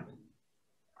 Yeah.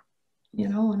 You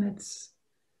know, and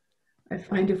I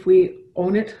find if we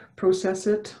own it, process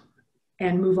it,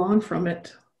 and move on from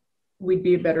it, we'd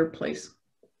be a better place.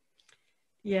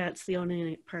 Yeah, it's the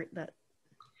owning part that.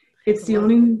 It's the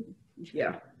owning,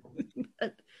 yeah.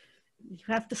 But you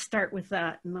have to start with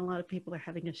that, and a lot of people are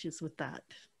having issues with that.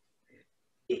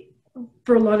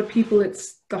 For a lot of people,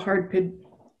 it's the hard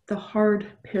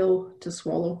pill to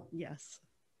swallow. Yes.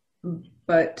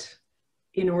 But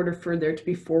in order for there to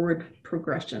be forward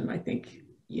progression, I think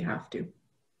you have to.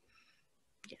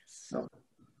 Yes.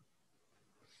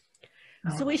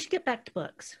 So we should get back to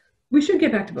books. We should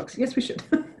get back to books. Yes, we should.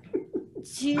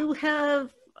 Do you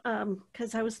have,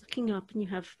 because I was looking up and you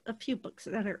have a few books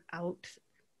that are out.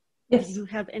 Yes. Do you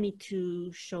have any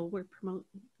to show or promote?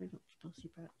 I don't suppose you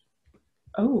brought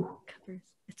covers.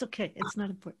 It's okay. It's not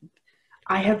important.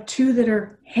 I have two that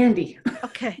are handy.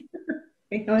 Okay.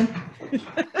 Hang on.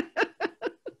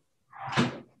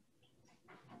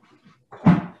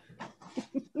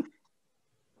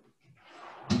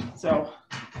 So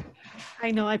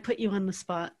I know I put you on the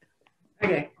spot.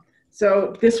 okay,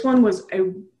 so this one was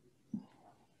a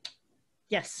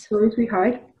Yes. Stories We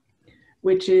Hide,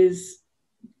 which has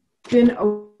been a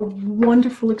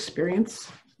wonderful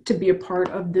experience to be a part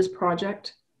of this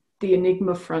project, the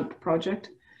Enigma Front project,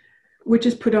 which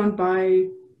is put on by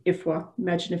IFWA,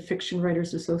 Imaginative Fiction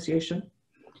Writers Association.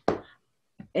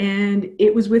 And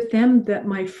it was with them that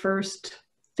my first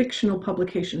fictional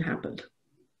publication happened.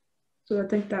 So I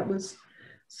think that was,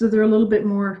 so they're a little bit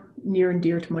more near and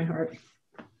dear to my heart.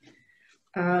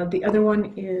 The other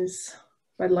one is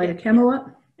By the Light of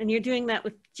Camelot. And you're doing that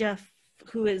with Jeff,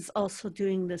 who is also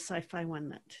doing the sci-fi one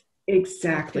that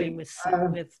exactly doing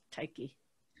with Tyche.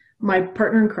 My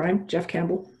partner in crime, Jeff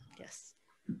Campbell. Yes.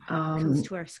 Comes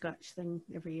to our Scotch thing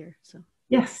every year. So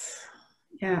yes.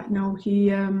 Yeah, no, he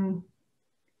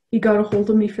got a hold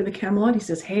of me for the Camelot. He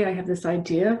says, hey, I have this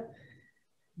idea.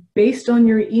 Based on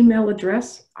your email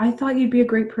address, I thought you'd be a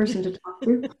great person to talk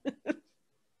to.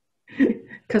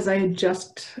 Because I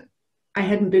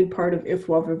hadn't been part of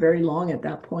IFWA for very long at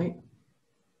that point.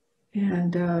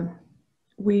 And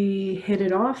we hit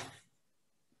it off.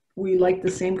 We liked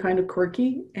the same kind of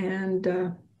quirky.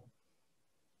 And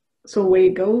so away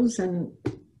it goes. And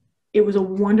it was a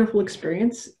wonderful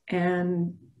experience.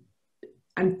 And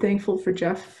I'm thankful for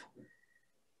Jeff.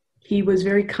 He was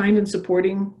very kind and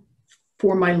supporting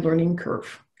for my learning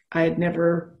curve. I had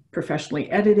never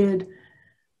professionally edited.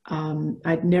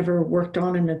 I'd never worked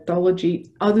on an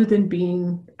anthology other than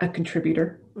being a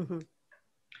contributor. Mm-hmm.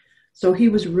 So he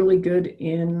was really good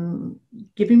in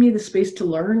giving me the space to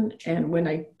learn. And when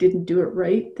I didn't do it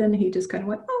right, then he just kind of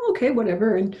went, oh, okay,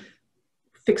 whatever, and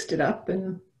fixed it up,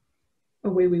 and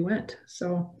away we went.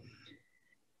 So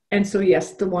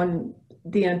yes,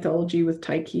 the anthology with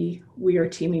Tyche, we are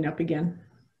teaming up again,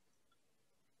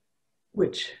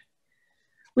 which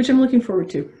I'm looking forward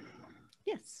to.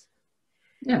 Yes.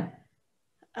 Yeah.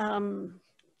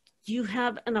 You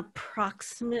have an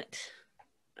approximate,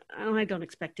 I don't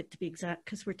expect it to be exact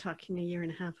because we're talking a year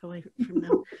and a half away from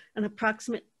now, an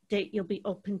approximate date you'll be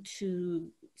open to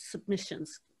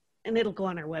submissions, and it'll go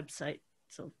on our website.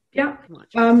 So yeah,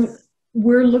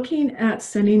 we're looking at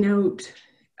sending out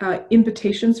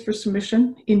invitations for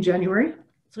submission in January.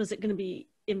 So is it going to be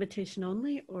invitation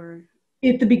only, or?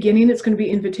 At the beginning, it's going to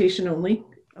be invitation only.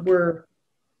 Okay.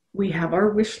 We have our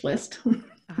wish list.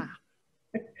 Uh-huh.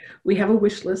 We have a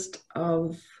wish list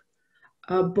of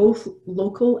both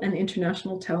local and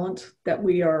international talent that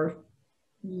we are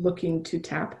looking to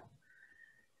tap.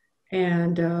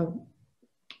 And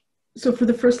so for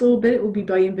the first little bit, it will be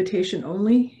by invitation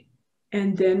only.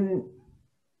 And then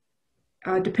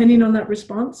depending on that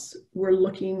response, we're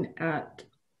looking at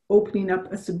opening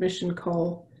up a submission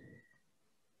call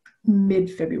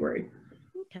mid-February,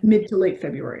 okay. Mid to late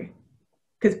February.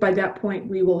 Because by that point,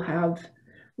 we will have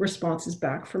responses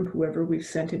back from whoever we've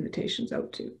sent invitations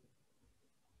out to.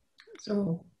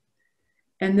 So,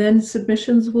 and then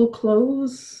submissions will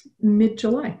close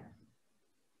mid-July.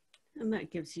 And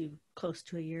that gives you close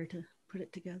to a year to put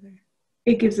it together.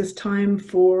 It gives us time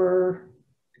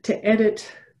to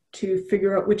edit, to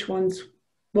figure out which ones,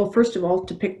 well, first of all,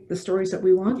 to pick the stories that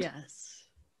we want. Yes.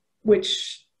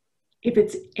 Which, if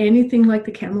it's anything like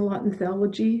the Camelot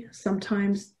anthology,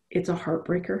 sometimes it's a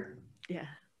heartbreaker. Yeah.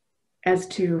 As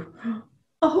to,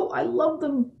 oh, I love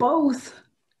them both,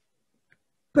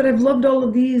 but I've loved all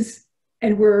of these,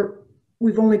 and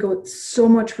we've only got so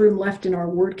much room left in our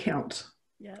word count,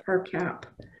 our cap,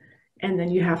 and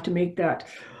then you have to make that.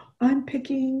 I'm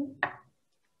picking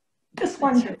this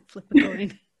one. Flip a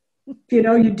coin. You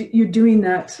know, you're doing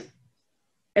that,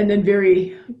 and then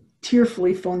very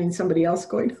tearfully phoning somebody else,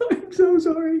 going, "I'm so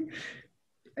sorry."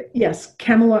 Yes,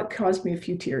 Camelot caused me a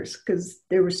few tears because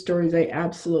there were stories I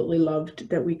absolutely loved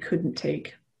that we couldn't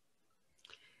take.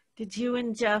 Did you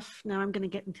and Jeff, now I'm going to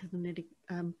get into the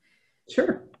nitty,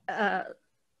 sure.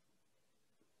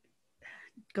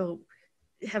 Go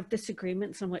have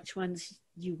disagreements on which ones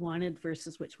you wanted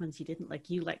versus which ones you didn't? Like,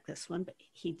 you like this one, but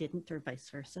he didn't, or vice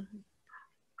versa?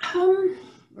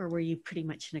 Or were you pretty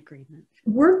much in agreement?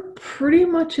 We're pretty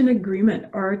much in agreement.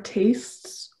 Our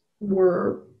tastes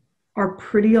are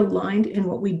pretty aligned in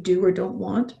what we do or don't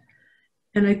want.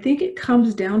 And I think it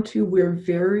comes down to we're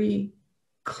very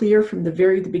clear from the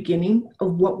beginning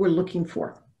of what we're looking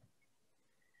for.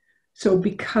 So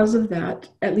because of that,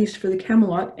 at least for the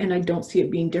Camelot, and I don't see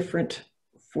it being different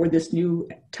for this new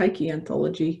Tyche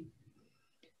anthology,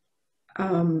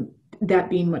 that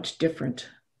being much different,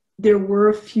 there were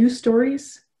a few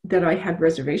stories that I had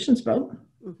reservations about.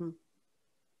 Mm-hmm.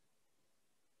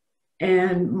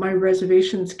 And my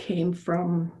reservations came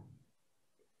from,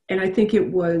 and I think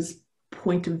it was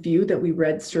point of view that we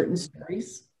read certain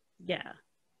stories. Yeah.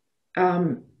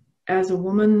 As a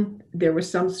woman, there were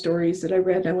some stories that I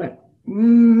read and I went,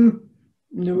 no,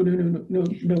 no, no, no, no,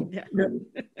 no, Yeah. no,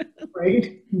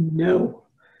 right? No.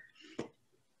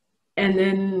 And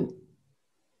then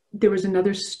there was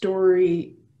another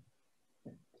story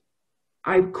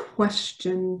I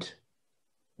questioned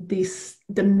the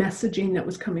messaging that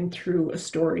was coming through a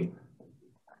story.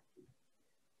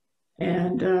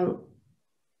 And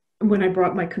when I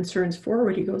brought my concerns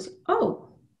forward, he goes, oh,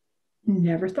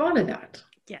 never thought of that.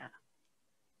 Yeah.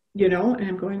 You know, and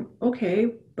I'm going,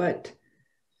 okay, but,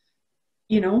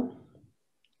 you know,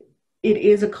 it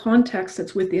is a context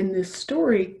that's within this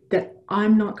story that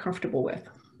I'm not comfortable with.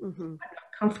 Mm-hmm. I'm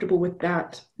not comfortable with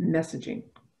that messaging,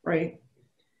 right?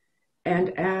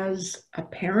 And as a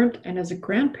parent and as a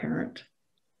grandparent,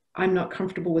 I'm not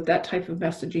comfortable with that type of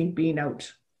messaging being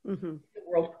out Mm-hmm. in the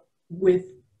world with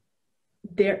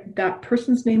that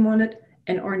person's name on it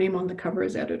and our name on the cover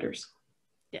as editors.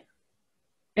 Yeah.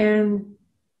 And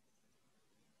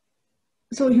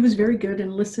so he was very good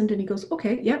and listened, and he goes,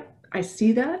 okay, yep, I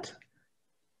see that.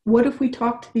 What if we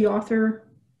talk to the author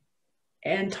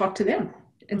and talk to them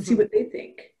and Mm-hmm. see what they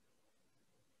think?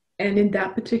 And in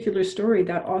that particular story,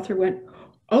 that author went,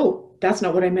 oh, that's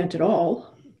not what I meant at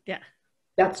all. Yeah.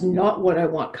 That's not what I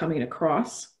want coming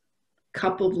across.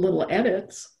 Coupled little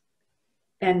edits,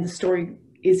 and the story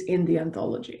is in the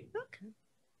anthology. Okay.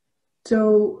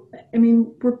 So, I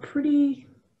mean, we're pretty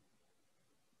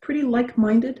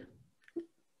like-minded,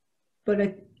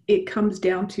 but it comes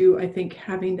down to, I think,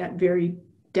 having that very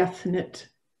definite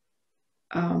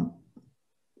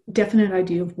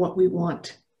idea of what we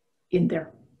want in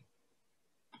there.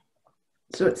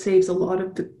 So it saves a lot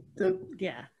of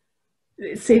yeah.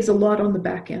 It saves a lot on the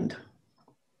back end.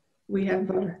 We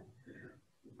have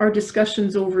our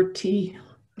discussions over tea.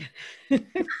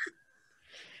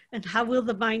 And how will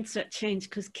the mindset change?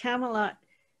 Because Camelot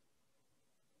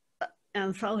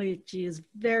anthology is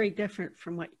very different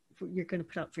from what you're going to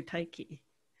put out for Tyche.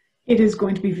 It is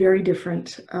going to be very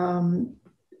different.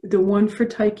 The one for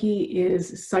Tyche is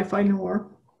sci-fi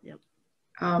noir. Yep.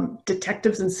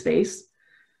 Detectives in space.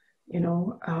 You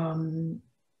know,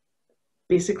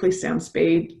 basically Sam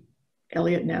Spade,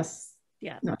 Elliot Ness.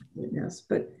 Yeah. Not Elliot Ness,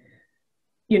 but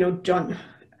you know, John.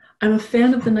 I'm a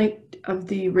fan of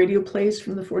the radio plays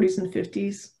from the 40s and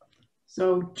 50s.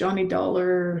 So Johnny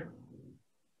Dollar,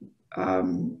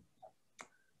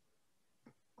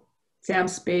 Sam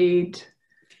Spade,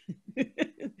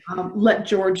 Let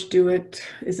George Do It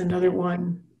is another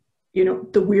one. You know,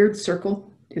 The Weird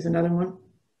Circle is another one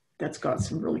that's got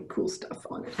some really cool stuff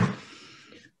on it.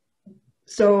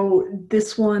 So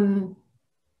this one,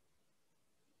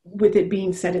 with it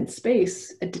being set in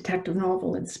space, a detective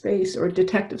novel in space or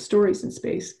detective stories in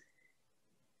space,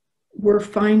 we're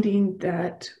finding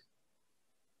that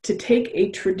to take a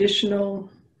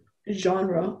traditional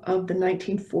genre of the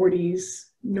 1940s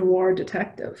noir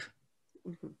detective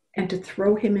Mm-hmm. and to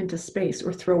throw him into space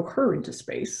or throw her into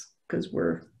space, because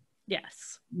we're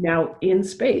yes now in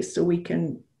space, so we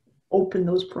can open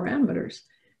those parameters.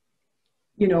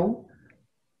 You know,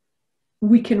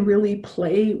 we can really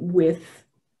play with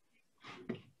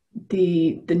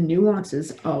the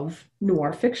nuances of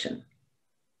noir fiction.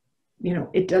 You know,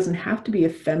 it doesn't have to be a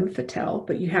femme fatale,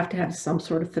 but you have to have some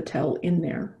sort of fatale in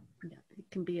there. Yeah, it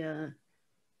can be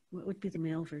what would be the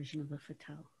male version of a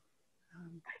fatale?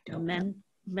 I don't know.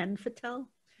 Men fatale?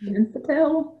 Men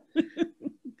fatale?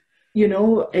 You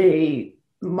know, I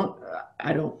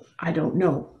don't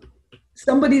know.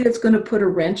 Somebody that's going to put a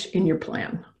wrench in your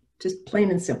plan, just plain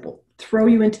and simple, throw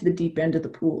you into the deep end of the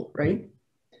pool, right?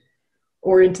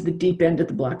 Or into the deep end of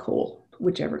the black hole,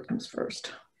 whichever comes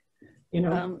first. You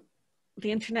know?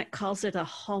 The internet calls it a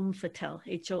homme fatale,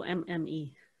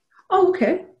 Homme. Oh,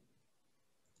 okay.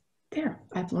 There,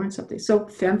 I've learned something. So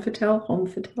femme fatale, homme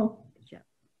fatale. Yeah.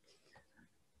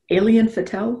 Alien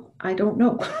fatale, I don't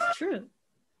know. True.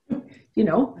 You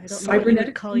know, I don't know what you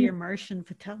would call your Martian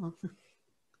fatale.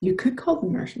 You could call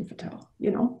them Martian fatale,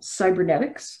 you know,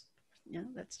 cybernetics. Yeah,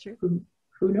 that's true.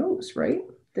 Who knows, right?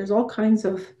 There's all kinds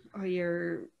of... Or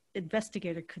your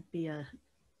investigator could be a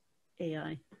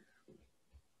AI.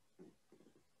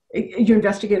 Your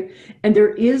investigator. And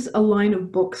there is a line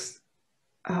of books.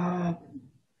 I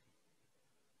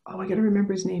got to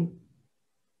remember his name.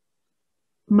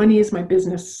 Money is My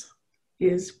Business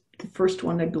is the first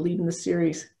one, I believe, in the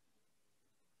series.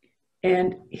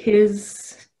 And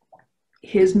his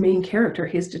his main character,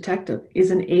 his detective,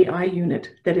 is an AI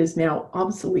unit that is now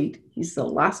obsolete. He's the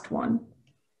last one.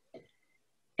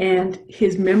 And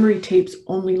his memory tapes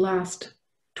only last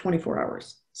 24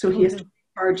 hours. So he has to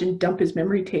charge and dump his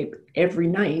memory tape every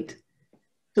night.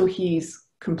 So he's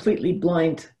completely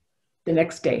blind the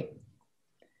next day,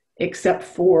 except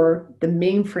for the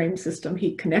mainframe system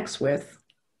he connects with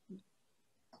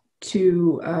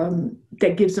to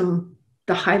that gives him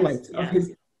the highlights of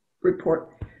his report.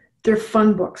 They're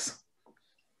fun books.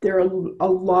 They're a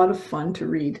lot of fun to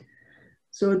read.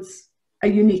 So it's a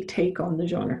unique take on the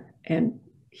genre, and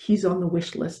he's on the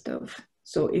wish list of.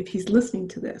 So if he's listening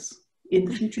to this in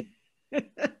the future,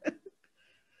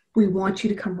 we want you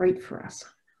to come write for us.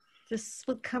 This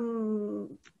will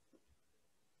come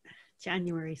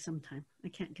January sometime. I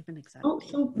can't give an exact date.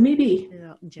 So maybe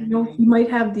he might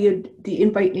have the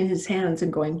invite in his hands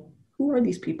and going, who are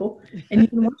these people? And you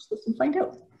can watch this and find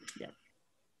out. Yeah.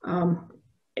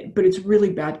 But it's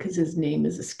really bad because his name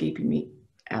is escaping me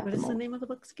at the moment. What is the name of the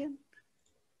books again?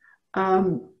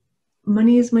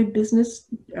 Money is My Business,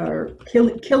 or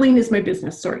Killing is My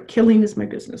Business. Sorry, Killing is My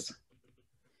Business.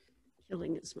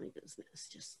 Killing is My Business.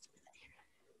 Just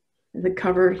the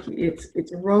cover,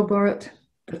 it's a robot.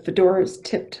 The fedora is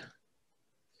tipped.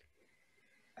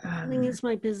 Killing is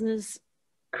My Business.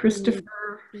 Christopher.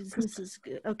 Business is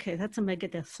good. Okay, that's a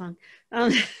Megadeth song.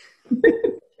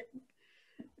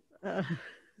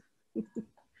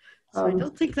 So I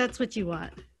don't think that's what you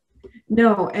want.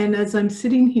 No, and as I'm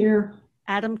sitting here...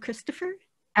 Adam Christopher?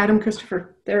 Adam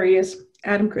Christopher. There he is.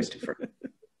 Adam Christopher.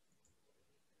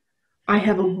 I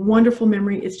have a wonderful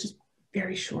memory. It's just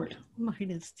very short.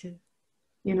 Mine is too.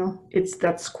 You know, it's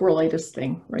that squirrelitis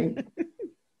thing, right?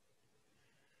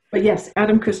 But yes,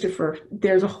 Adam Christopher.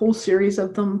 There's a whole series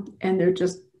of them, and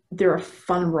they're a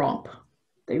fun romp.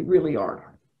 They really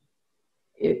are.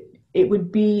 It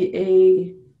would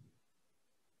be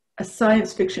a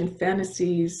science fiction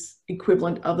fantasies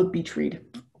equivalent of a beach read.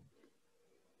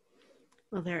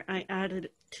 Well, there, I added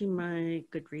it to my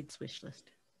Goodreads wish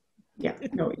list. Yeah,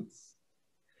 no,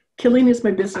 Killing is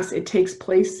My Business. It takes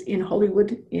place in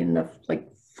Hollywood in the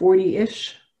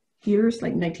 40-ish years,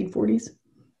 like 1940s.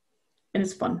 And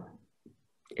it's fun.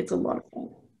 It's a lot of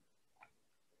fun.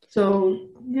 So,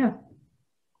 yeah.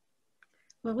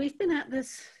 Well, we've been at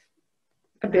this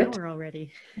an hour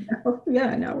already.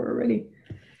 Yeah, an hour already.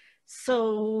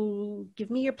 So give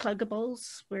me your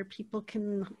pluggables where people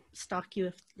can stalk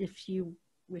you if you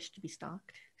wish to be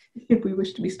stalked. If we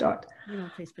wish to be stalked. You know,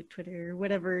 Facebook, Twitter,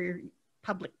 whatever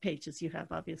public pages you have,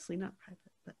 obviously not private.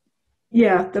 But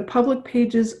yeah, the public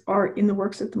pages are in the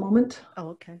works at the moment. Oh,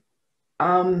 okay.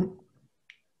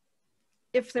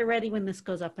 If they're ready when this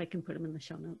goes up, I can put them in the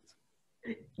show notes.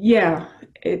 Yeah,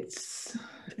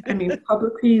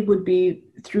 publicly would be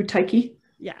through Tyche.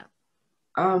 Yeah.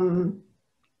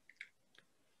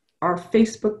 Our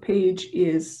Facebook page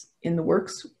is in the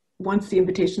works. Once the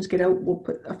invitations get out, we'll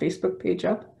put a Facebook page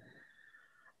up.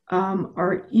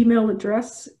 Our email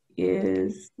address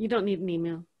is... You don't need an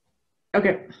email.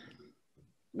 Okay.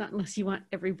 Not unless you want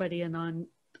everybody on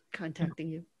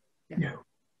contacting you. Yeah.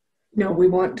 No, we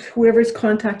want whoever's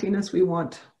contacting us, we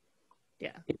want.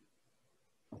 Yeah.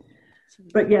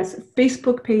 But yes,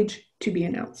 Facebook page to be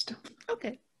announced.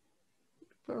 Okay.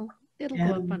 Well, it'll go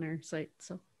up on our site,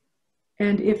 so.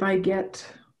 And if I get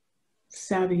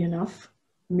savvy enough,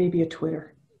 maybe a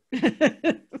Twitter.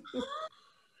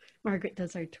 Margaret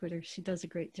does our Twitter. She does a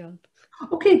great job.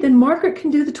 Okay, then Margaret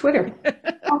can do the Twitter.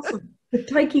 Awesome. The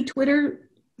Tyche Twitter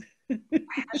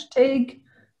hashtag.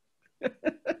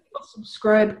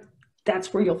 Subscribe.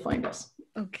 That's where you'll find us.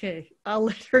 Okay. I'll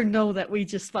let her know that we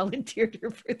just volunteered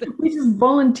her for this. We just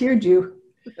volunteered you.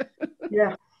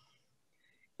 Yeah.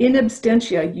 In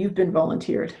absentia, you've been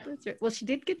volunteered. That's right. Well, she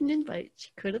did get an invite.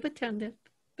 She could have attended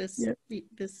this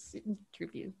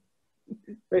interview.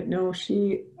 But no,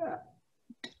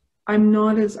 I'm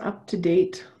not as up to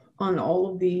date on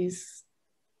all of these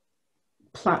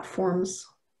platforms.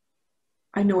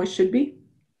 I know I should be.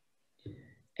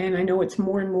 And I know it's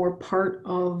more and more part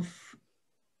of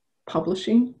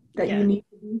publishing that you need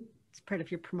to do. It's part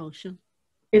of your promotion.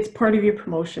 It's part of your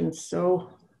promotion.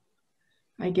 So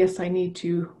I guess I need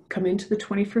to come into the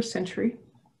 21st century.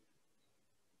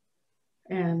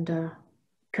 And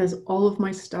because all of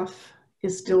my stuff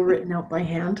is still written out by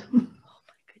hand. Oh my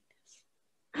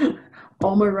goodness.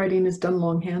 All my writing is done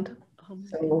longhand. Oh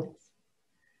my goodness.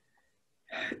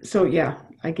 So yeah,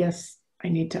 I guess I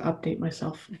need to update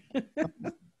myself a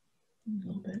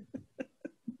little bit.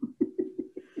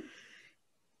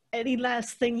 Any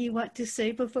last thing you want to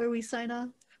say before we sign off?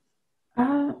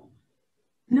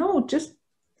 No, just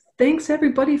thanks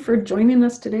everybody for joining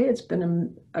us today. It's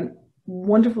been a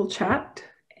wonderful chat,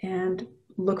 and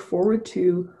look forward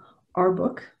to our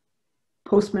book,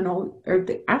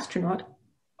 The Astronaut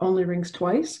Only Rings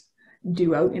Twice,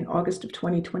 due out in August of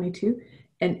 2022,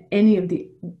 and any of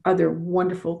the other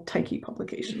wonderful Tyche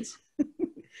publications.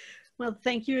 Well,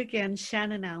 thank you again,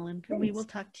 Shannon Allen, and we will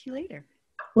talk to you later.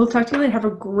 We'll talk to you later. Have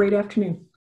a great afternoon.